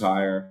price goes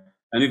higher.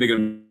 I think they're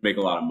going to make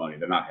a lot of money.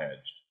 They're not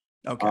hedged.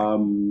 Okay.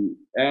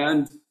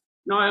 And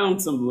I own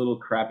some little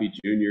crappy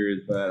juniors,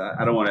 but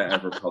I don't want to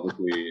ever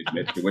publicly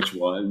admit to which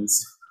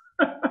ones.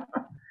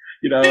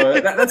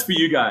 That's for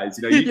you guys.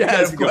 You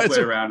guys can go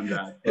play around in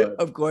that. But.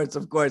 Of course.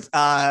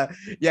 Yeah.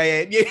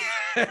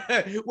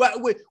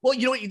 Well,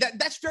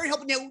 that's very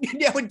helpful.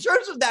 Now, in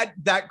terms of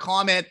that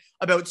comment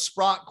about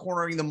Sprott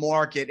cornering the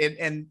market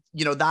and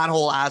that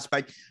whole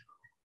aspect,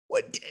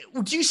 what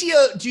do you see?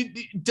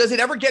 Does it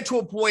ever get to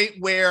a point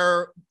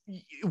where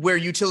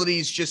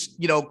utilities just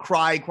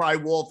cry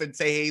wolf and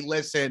say, hey,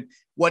 listen,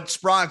 what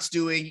Sprott's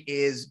doing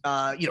is,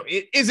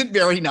 it isn't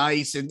very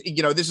nice. And,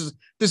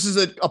 this is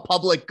a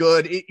public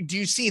good. Do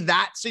you see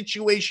that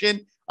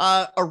situation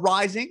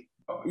arising?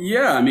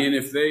 Yeah. I mean,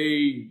 if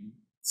they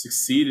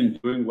succeed in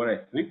doing what I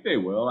think they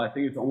will, I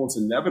think it's almost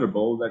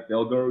inevitable that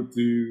they'll go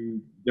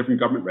to different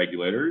government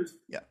regulators.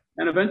 Yeah.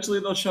 And eventually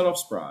they'll shut off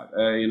Sprott.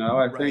 I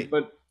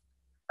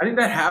think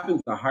that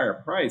happens at a higher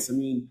price. I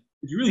mean,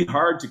 it's really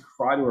hard to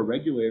cry to a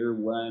regulator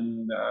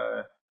when,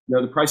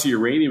 the price of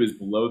uranium is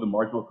below the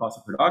marginal cost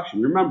of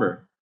production.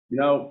 Remember,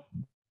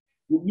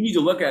 what we need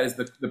to look at is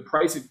the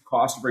price it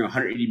costs to bring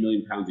 180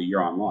 million pounds a year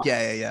online.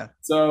 Yeah.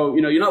 So,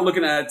 you're not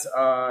looking at,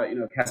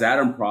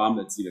 Kazatomprom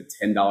that's,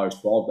 $10,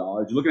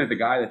 $12. You're looking at the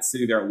guy that's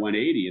sitting there at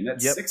 180, and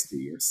that's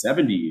 60 or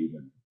 70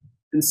 even.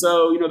 And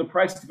so, the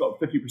price is to go up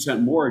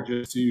 50% more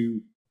just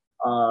to,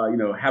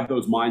 have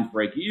those mines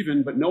break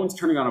even, but no one's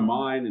turning on a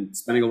mine and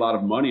spending a lot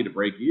of money to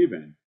break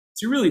even.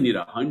 So you really need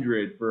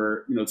 100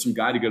 for, some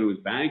guy to go to his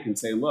bank and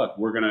say, look,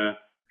 we're going to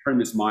turn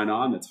this mine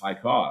on that's high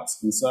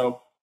cost. And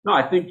so, no,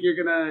 I think you're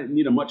going to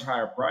need a much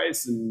higher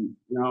price. And,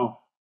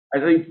 I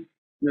think,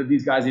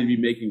 these guys need to be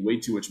making way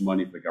too much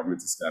money for the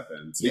government to step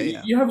in. So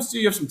you have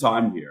some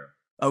time here.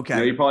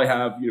 Okay. You probably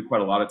have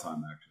quite a lot of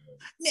time, actually.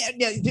 Yeah,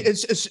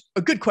 it's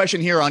a good question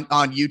here on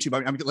YouTube.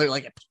 I'm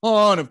like a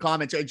ton of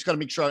comments. I just got to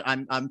make sure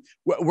I'm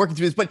working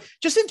through this. But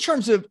just in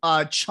terms of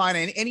China,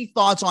 any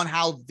thoughts on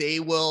how they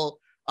will?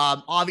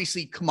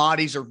 Obviously,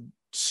 commodities are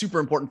super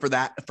important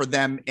for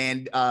them,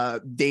 and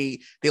they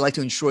like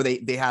to ensure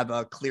they have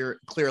a clear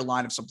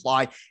line of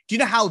supply. Do you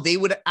know how they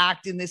would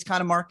act in this kind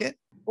of market?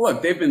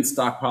 Look, they've been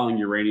stockpiling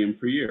uranium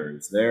for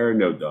years. They're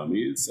no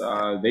dummies.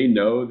 They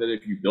know that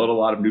if you build a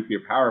lot of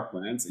nuclear power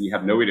plants and you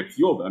have no way to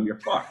fuel them, you're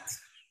fucked.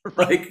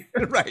 Right.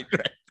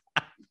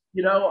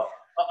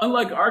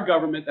 Unlike our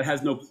government that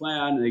has no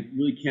plan and they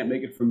really can't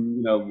make it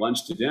from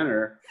lunch to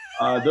dinner,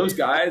 those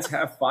guys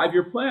have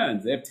 5-year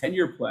plans. They have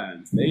 10-year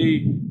plans.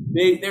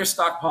 They're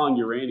stockpiling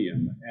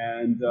uranium,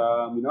 and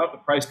if the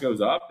price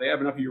goes up, they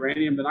have enough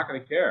uranium. They're not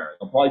going to care.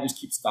 They'll probably just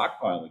keep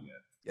stockpiling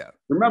it. Yeah.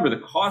 Remember,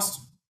 the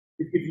cost.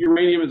 If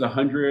uranium is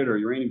 100 or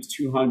uranium is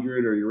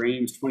 200 or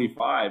uranium is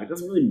 25, it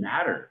doesn't really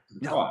matter to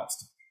the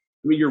cost.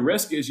 I mean, your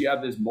risk is you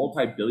have this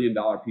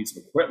multi-billion-dollar piece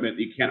of equipment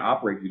that you can't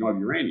operate if you don't have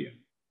uranium.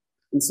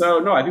 And so,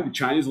 no, I think the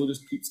Chinese will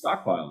just keep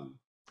stockpiling.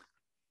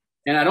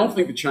 And I don't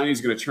think the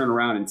Chinese are going to turn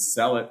around and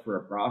sell it for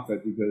a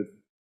profit because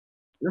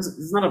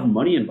there's not enough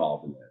money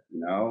involved in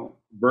it,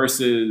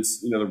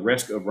 versus, the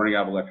risk of running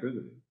out of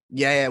electricity.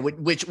 Yeah.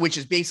 Which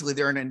is basically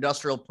they're an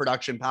industrial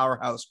production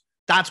powerhouse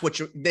that's what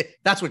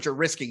you're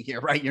risking here,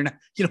 right? You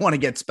don't want to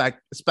get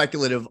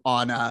speculative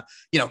on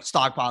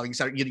stockpiling.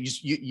 So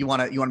you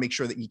want to make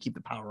sure that you keep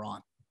the power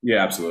on.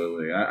 Yeah,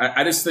 absolutely.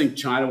 I just think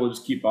China will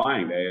just keep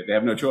buying. They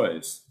have no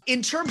choice.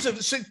 In terms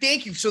of, so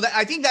thank you. So that,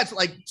 I think that's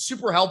like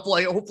super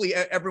helpful. Hopefully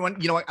everyone,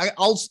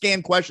 I'll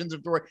scan questions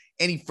if there were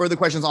any further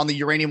questions on the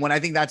uranium one. I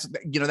think that's,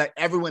 that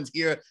everyone's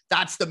here.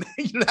 That's the,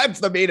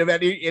 that's the main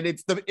event. And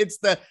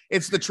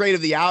it's the trade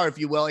of the hour, if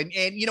you will. And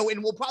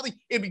we'll probably,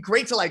 it'd be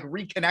great to like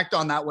reconnect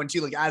on that one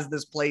too. Like as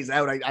this plays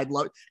out, I'd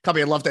love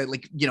to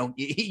like,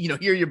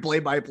 hear your play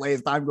by play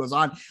as time goes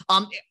on.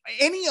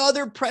 Any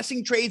other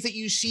pressing trades that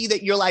you see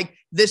that you're like,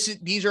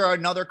 these are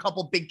another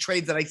couple big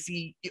trades that I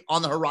see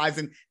on the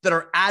horizon that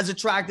are as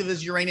attractive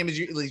as uranium? Is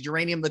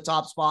uranium the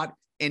top spot?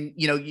 And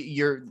give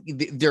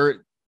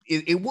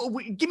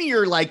me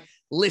your like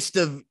list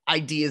of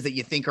ideas that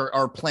you think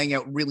are playing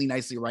out really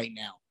nicely right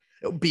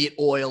now, be it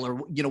oil or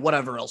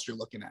whatever else you're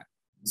looking at.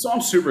 So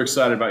I'm super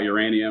excited about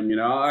uranium.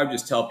 I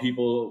just tell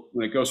people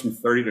when it goes from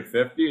 30 to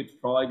 50, it's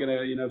probably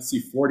gonna see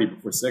 40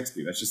 before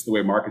 60. That's just the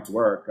way markets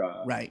work.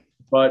 Right.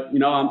 But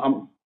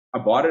I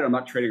bought it. I'm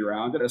not trading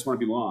around it. I just want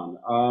to be long.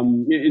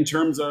 In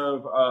terms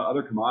of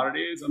other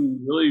commodities,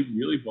 I'm really,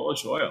 really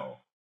bullish oil.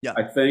 Yeah.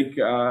 I think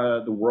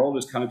the world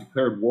has kind of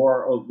declared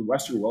war, or the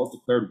Western world has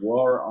declared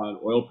war on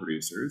oil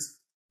producers.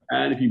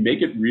 And if you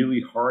make it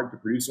really hard to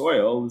produce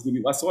oil, there's going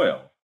to be less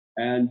oil.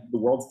 And the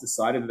world's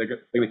decided that they're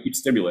going to keep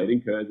stimulating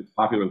because it's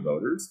popular with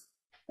voters.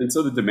 And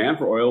so the demand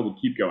for oil will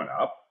keep going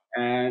up,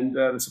 and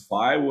the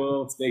supply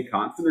will stay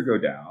constant or go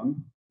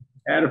down.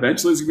 And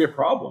eventually, it's going to be a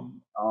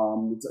problem.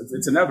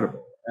 It's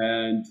inevitable.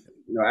 And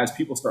as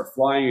people start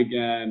flying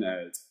again,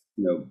 as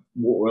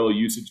more oil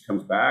usage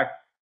comes back,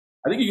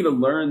 I think you're going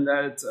to learn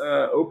that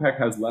OPEC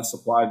has less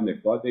supply than they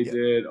thought they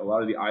did. A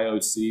lot of the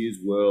IOCs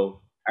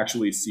will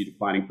actually see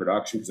declining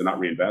production because they're not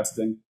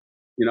reinvesting.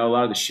 A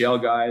lot of the shale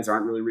guys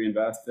aren't really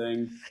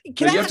reinvesting.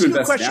 You have to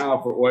invest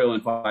now for oil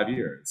in 5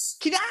 years.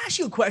 Can I ask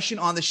you a question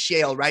on the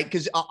shale, right?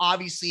 Because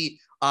obviously,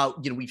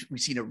 we've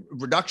seen a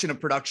reduction of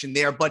production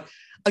there. But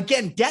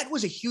again, debt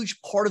was a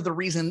huge part of the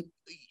reason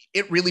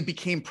it really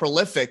became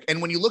prolific.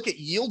 And when you look at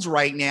yields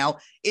right now,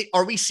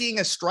 are we seeing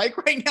a strike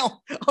right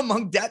now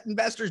among debt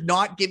investors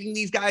not giving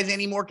these guys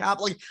any more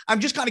capital? I'm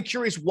just kind of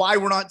curious why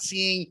we're not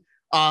seeing,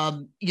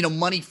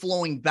 money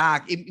flowing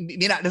back.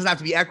 It doesn't have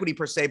to be equity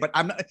per se, but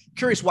I'm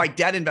curious why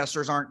debt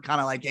investors aren't kind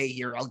of like, hey,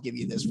 here, I'll give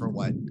you this for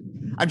what?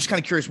 I'm just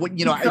kind of curious what,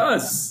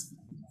 Because,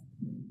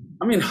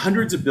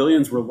 hundreds of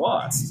billions were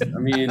lost.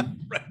 Right.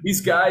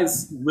 These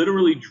guys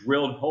literally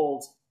drilled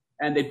holes.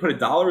 And they put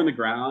 $1 in the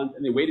ground,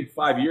 and they waited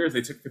 5 years. They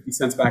took 50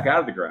 cents back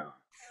out of the ground.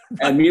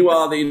 And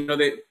meanwhile, they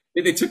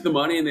took the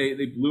money and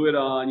they blew it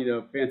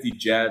on fancy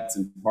jets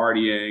and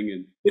partying,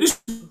 and they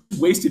just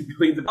wasted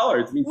billions of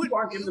dollars. People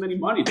aren't giving them any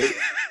money.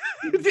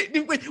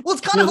 Well,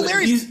 it's kind of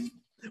hilarious.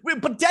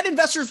 But debt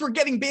investors were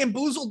getting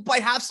bamboozled by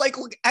half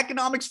cycle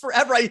economics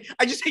forever.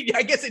 I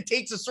guess it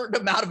takes a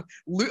certain amount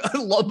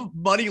of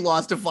money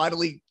loss to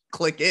finally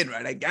click in,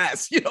 right? I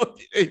guess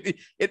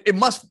it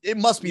must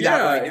be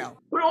that right now.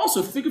 But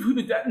also think of who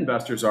the debt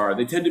investors are.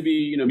 They tend to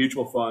be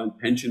mutual funds,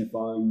 pension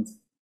funds.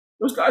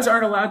 Those guys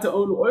aren't allowed to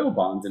own oil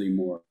bonds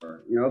anymore,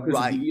 because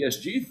of the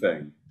ESG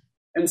thing.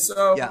 And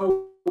so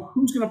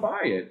who's going to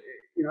buy it?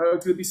 It's going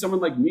to be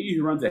someone like me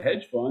who runs a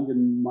hedge fund,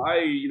 and my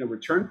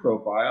return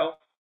profile.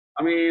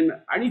 I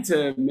need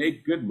to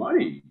make good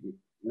money.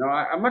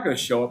 I'm not going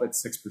to show up at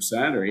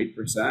 6% or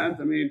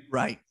 8%.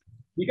 Right.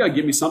 You got to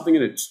give me something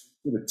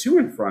with a 2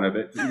 in front of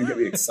it to even get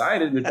me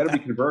excited, and it better be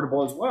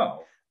convertible as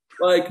well.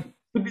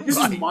 This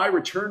is my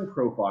return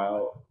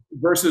profile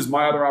versus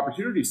my other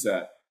opportunity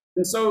set.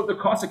 And so the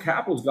cost of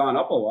capital has gone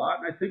up a lot.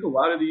 And I think a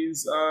lot of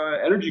these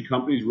energy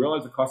companies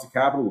realize the cost of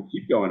capital will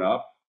keep going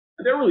up.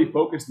 And they're really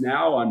focused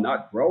now on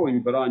not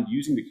growing, but on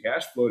using the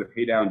cash flow to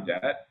pay down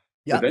debt,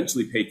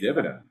 eventually pay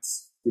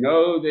dividends.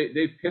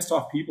 They've pissed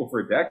off people for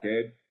a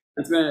decade.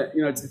 It's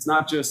it's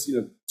not just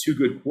 2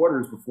 good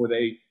quarters before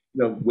they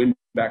win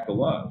back the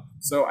love.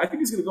 So I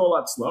think it's going to go a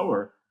lot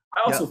slower.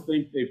 I also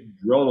think they've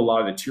drilled a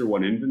lot of the tier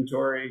 1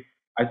 inventory.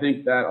 I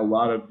think that a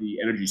lot of the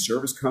energy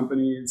service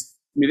companies,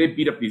 they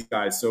beat up these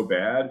guys so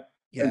bad.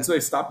 Yeah. And so they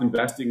stopped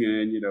investing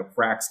in,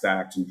 frac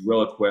stacks and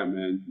drill equipment,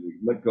 and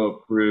let go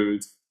of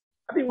crews.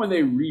 I think when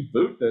they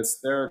reboot this,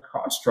 their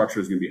cost structure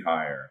is going to be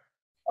higher.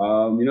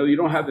 You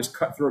don't have this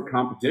cutthroat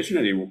competition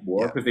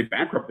anymore because they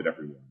bankrupted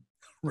everyone.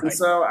 Right. And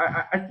so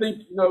I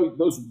think,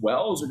 those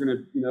wells are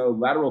going to,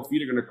 lateral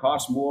feet are going to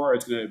cost more.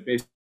 It's going to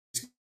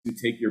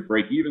basically take your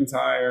break evens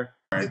higher.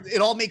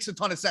 It all makes a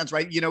ton of sense,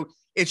 right?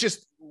 It's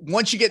just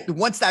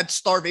once that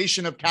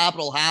starvation of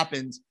capital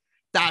happens,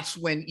 that's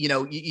when,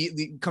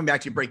 you come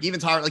back to your break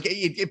evens higher. Like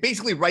it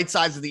basically right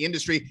sizes the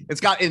industry. And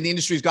the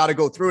industry's got to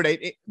go through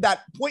it. That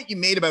point you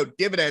made about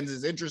dividends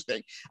is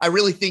interesting. I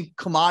really think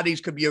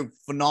commodities could be a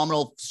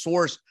phenomenal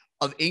source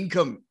of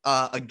income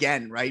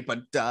again, right? But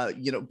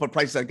but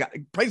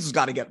prices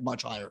got to get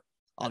much higher,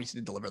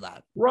 obviously, to deliver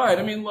that. Right.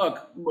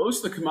 Look,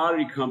 most of the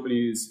commodity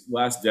companies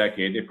last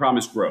decade, they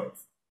promised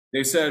growth.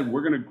 They said,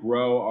 we're going to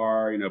grow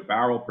our,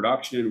 barrel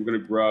production. We're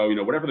going to grow,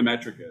 whatever the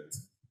metric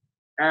is.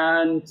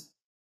 And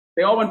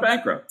they all went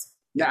bankrupt.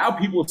 Now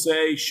people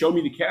say, show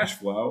me the cash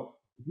flow.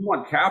 If you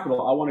want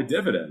capital, I want a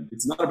dividend.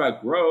 It's not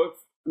about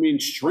growth. I mean,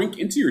 shrink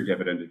into your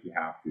dividend if you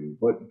have to,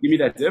 but give me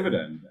that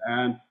dividend.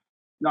 And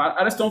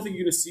I just don't think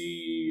you're going to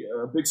see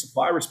a big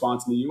supply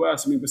response in the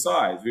U.S. I mean,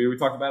 besides, we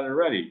talked about it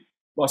already.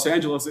 Los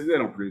Angeles, they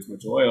don't produce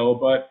much oil,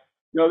 but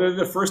they're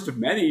the first of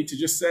many to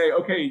just say,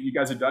 okay, you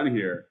guys are done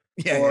here.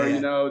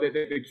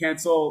 They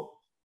cancel,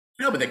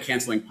 but they're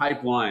canceling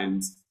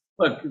pipelines.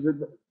 Look,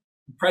 the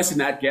price of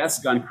nat gas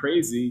has gone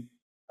crazy.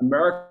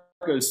 America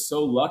is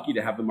so lucky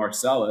to have the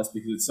Marcellus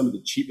because it's some of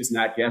the cheapest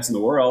nat gas in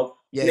the world.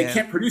 They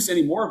can't produce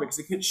any more of it because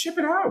they can't ship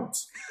it out.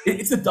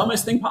 It's the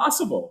dumbest thing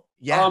possible.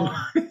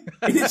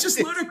 It's just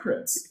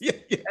ludicrous.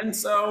 And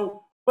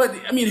so, but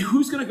I mean,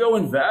 who's going to go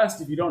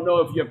invest if you don't know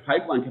if you have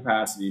pipeline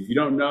capacity? If you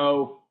don't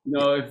know,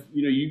 if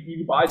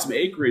you buy some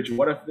acreage,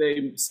 what if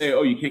they say,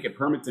 oh, you can't get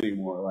permits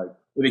anymore? Like,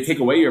 or they take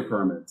away your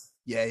permits.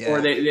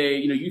 Or they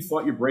you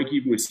thought your break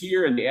even was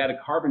here, and they add a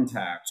carbon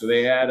tax, or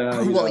they add a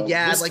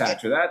this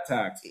tax or that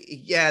tax.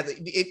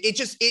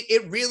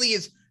 It really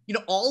is.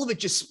 All of it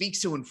just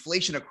speaks to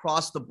inflation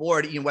across the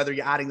board. Whether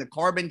you're adding the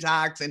carbon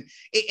tax and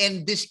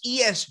this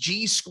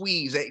ESG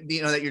squeeze that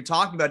that you're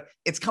talking about,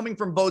 it's coming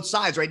from both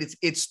sides, right?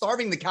 It's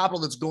starving the capital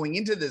that's going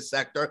into this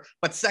sector,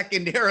 but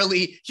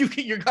secondarily,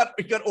 you got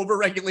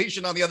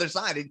overregulation on the other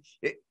side.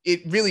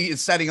 It really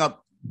is setting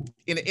up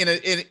in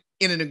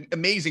an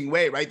amazing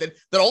way, right? That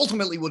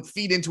ultimately would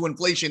feed into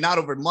inflation, not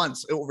over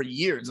months, over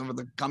years, over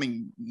the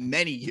coming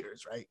many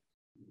years, right?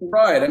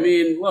 Right. I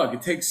mean, look,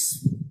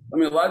 a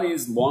lot of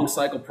these long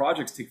cycle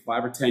projects take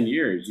 5 or 10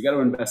 years. You got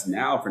to invest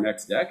now for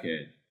next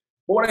decade.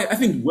 But what I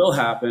think will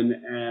happen,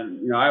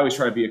 and I always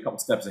try to be a couple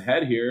steps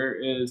ahead here,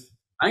 is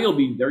I think it'll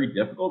be very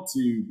difficult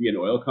to be an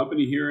oil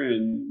company here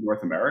in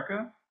North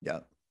America.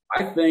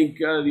 I think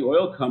the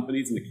oil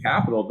companies and the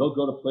capital, they'll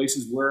go to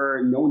places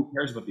where no one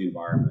cares about the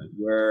environment,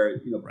 where,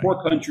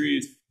 poor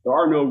countries, there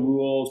are no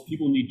rules,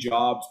 people need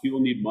jobs, people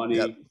need money,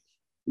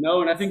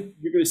 and I think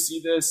you're going to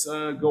see this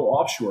go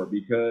offshore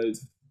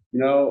because,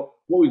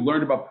 what we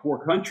learned about poor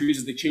countries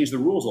is they change the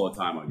rules all the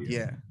time on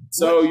you.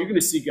 So you're going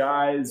to see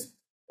guys,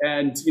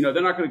 and, they're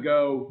not going to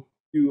go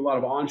do a lot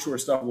of onshore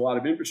stuff, a lot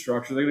of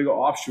infrastructure. They're going to go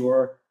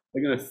offshore.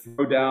 They're going to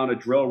throw down a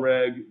drill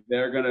rig.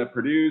 They're going to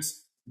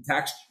produce. The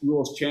tax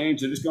rules change.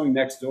 They're just going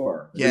next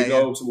door. They're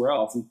going to go somewhere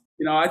else. And,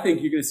 I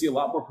think you're going to see a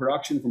lot more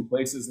production from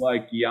places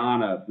like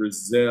Guyana,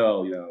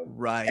 Brazil,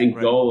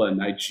 Angola,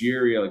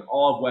 Nigeria, like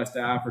all of West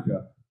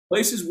Africa,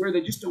 places where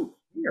they just don't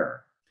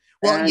care.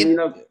 Well,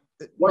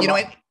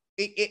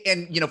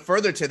 and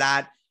further to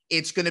that,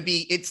 it's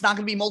not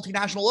going to be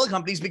multinational oil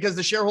companies because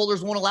the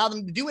shareholders won't allow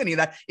them to do any of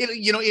that.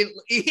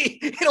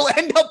 It'll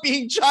end up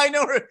being China,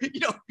 or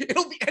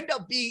it'll end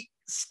up being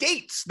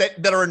states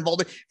that are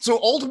involved. So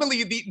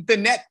ultimately, the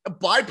net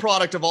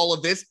byproduct of all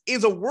of this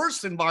is a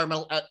worse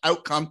environmental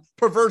outcome,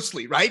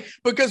 perversely, right?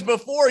 Because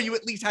before you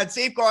at least had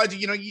safeguards,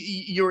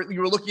 you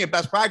were looking at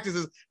best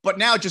practices, but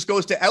now it just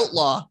goes to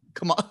outlaw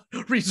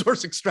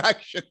resource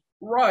extraction.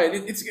 Right.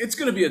 It's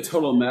going to be a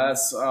total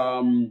mess.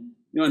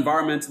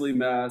 Environmentally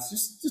mess,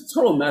 just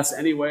total mess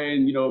anyway.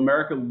 And,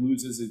 America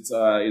loses its,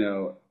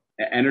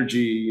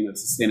 energy,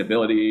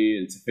 sustainability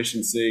and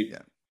efficiency.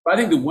 But I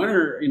think the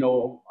winner, I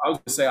was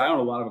going to say, I own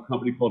a lot of a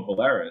company called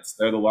Valaris.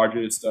 They're the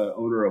largest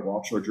owner of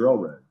offshore drill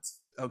rigs.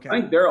 I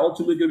think they're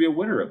ultimately going to be a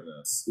winner of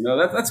this.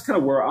 That's kind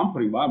of where I'm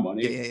putting my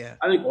money.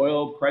 I think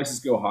oil prices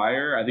go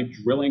higher. I think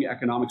drilling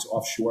economics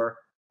offshore,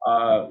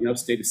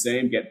 stay the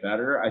same, get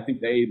better. I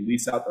think they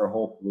lease out their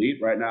whole fleet.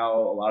 Right now,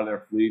 a lot of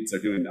their fleets are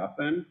doing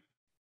nothing.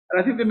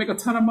 And I think they make a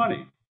ton of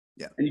money.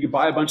 And you can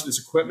buy a bunch of this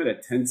equipment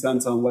at 10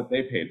 cents on what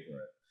they paid for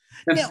it.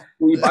 And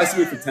when you buy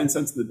something for 10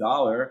 cents to the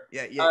dollar,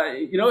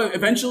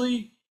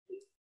 eventually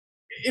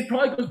it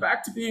probably goes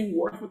back to being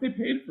worth what they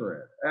paid for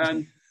it.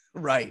 And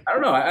I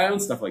don't know. I own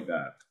stuff like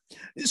that.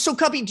 So,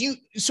 Cuppy,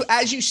 so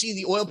as you see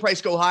the oil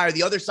price go higher,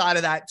 the other side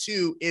of that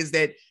too is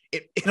that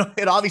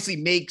it obviously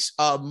makes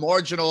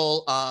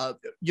marginal,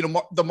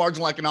 the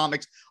marginal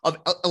economics of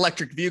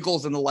electric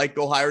vehicles and the like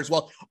go higher as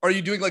well. Are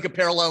you doing like a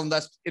parallel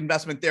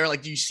investment there?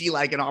 Like, do you see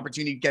like an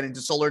opportunity to get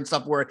into solar and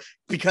stuff where,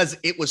 because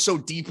it was so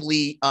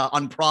deeply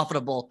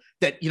unprofitable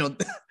that,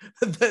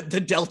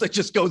 the delta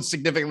just goes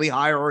significantly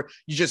higher, or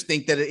you just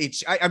think that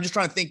I'm just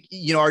trying to think,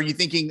 are you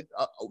thinking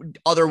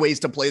other ways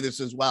to play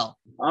this as well?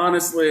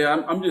 Honestly,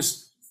 I'm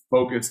just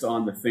focused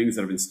on the things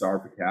that have been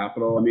starved for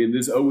capital. I mean,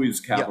 there's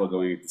always capital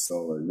going into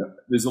solar.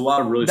 There's a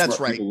lot of really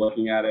smart people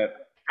looking at it.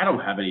 I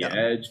don't have any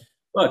edge.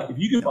 Look, if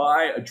you could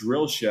buy a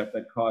drill ship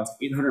that cost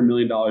 $800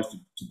 million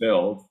to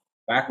build,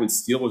 back when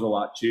steel was a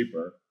lot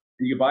cheaper,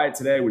 and you could buy it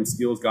today when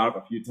steel has gone up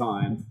a few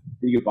times,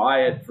 and you could buy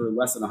it for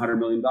less than $100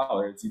 million,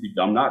 you'd be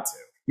dumb not to.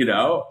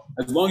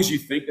 As long as you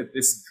think that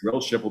this drill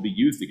ship will be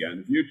used again in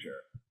the future.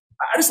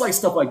 I just like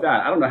stuff like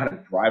that. I don't know how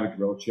to drive a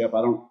drill ship.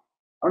 I don't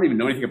even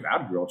know anything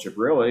about a drill ship,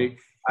 really.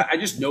 I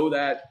just know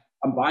that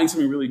I'm buying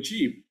something really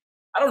cheap.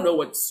 I don't know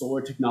what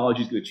solar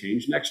technology is going to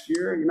change next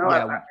year.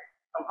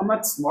 I'm I'm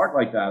not smart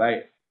like that.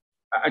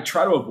 I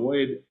try to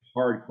avoid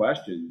hard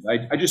questions.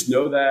 I just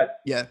know that,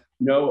 Yeah.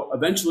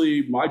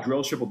 Eventually my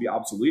drill ship will be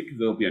obsolete because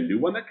there'll be a new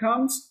one that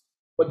comes,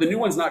 but the new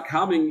one's not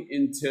coming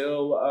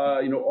until,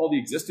 all the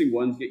existing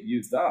ones get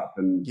used up.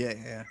 And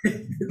Yeah.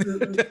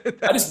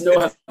 I just know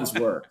how this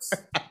works.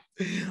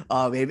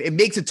 It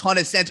makes a ton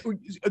of sense.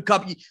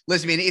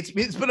 Listen, man, it's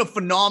been a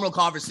phenomenal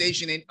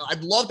conversation, and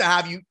I'd love to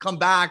have you come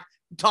back,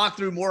 talk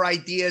through more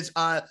ideas.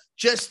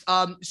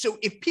 So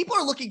if people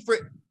are looking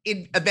for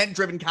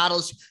event-driven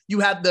catalysts, you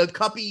have the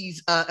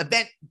Cuppy's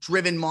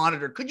event-driven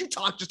monitor. Could you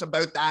talk just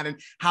about that and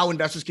how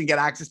investors can get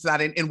access to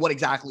that and what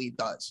exactly it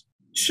does?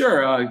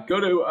 Sure. Go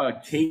to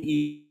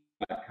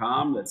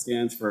KE.com. That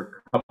stands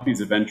for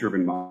Cuppy's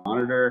Event-Driven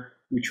Monitor.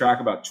 We track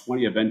about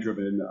 20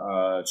 event-driven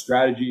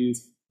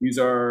strategies. These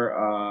are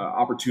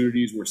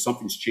opportunities where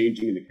something's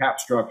changing in the cap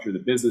structure, the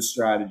business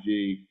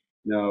strategy.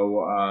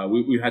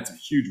 We've had some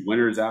huge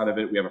winners out of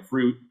it. We have a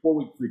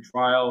 4-week free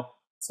trial,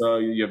 so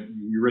you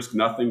risk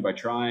nothing by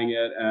trying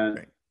it.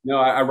 And right.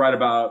 I write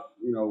about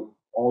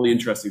all the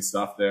interesting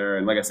stuff there.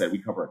 And like I said, we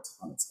cover a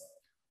ton of stuff.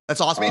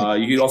 That's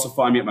awesome. You can also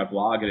find me at my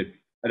blog at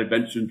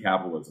Adventure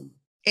Capitalism.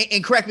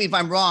 And correct me if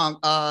I'm wrong.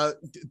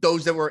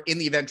 Those that were in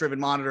the event-driven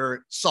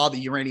monitor saw the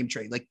uranium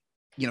trade.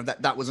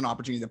 That was an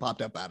opportunity that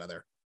popped up out of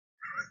there.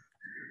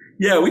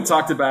 Yeah, we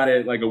talked about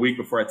it like a week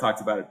before I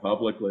talked about it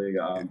publicly.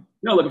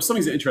 Look, if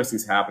something interesting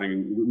is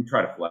happening, we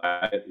try to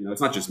flag it. It's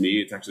not just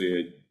me; it's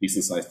actually a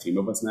decent-sized team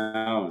of us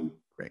now, and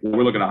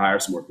we're looking to hire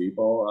some more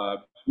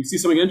people. We see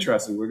something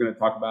interesting, we're going to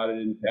talk about it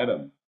in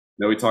TEDM.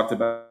 We talked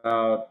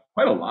about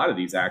quite a lot of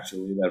these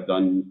actually that have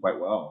done quite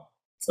well.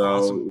 So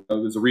awesome.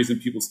 There's a reason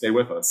people stay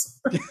with us.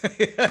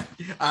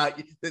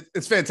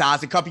 It's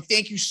fantastic. Cuppy,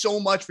 thank you so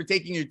much for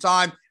taking your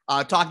time,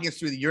 talking us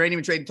through the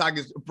uranium trade,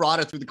 brought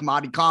us through the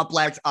commodity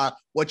complex,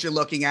 what you're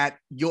looking at,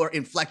 your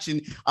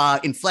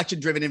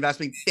inflection-driven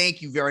investing.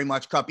 Thank you very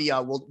much, Cuppy.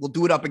 We'll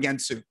do it up again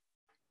soon.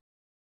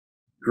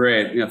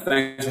 Great.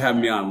 Thanks for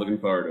having me on. Looking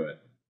forward to it.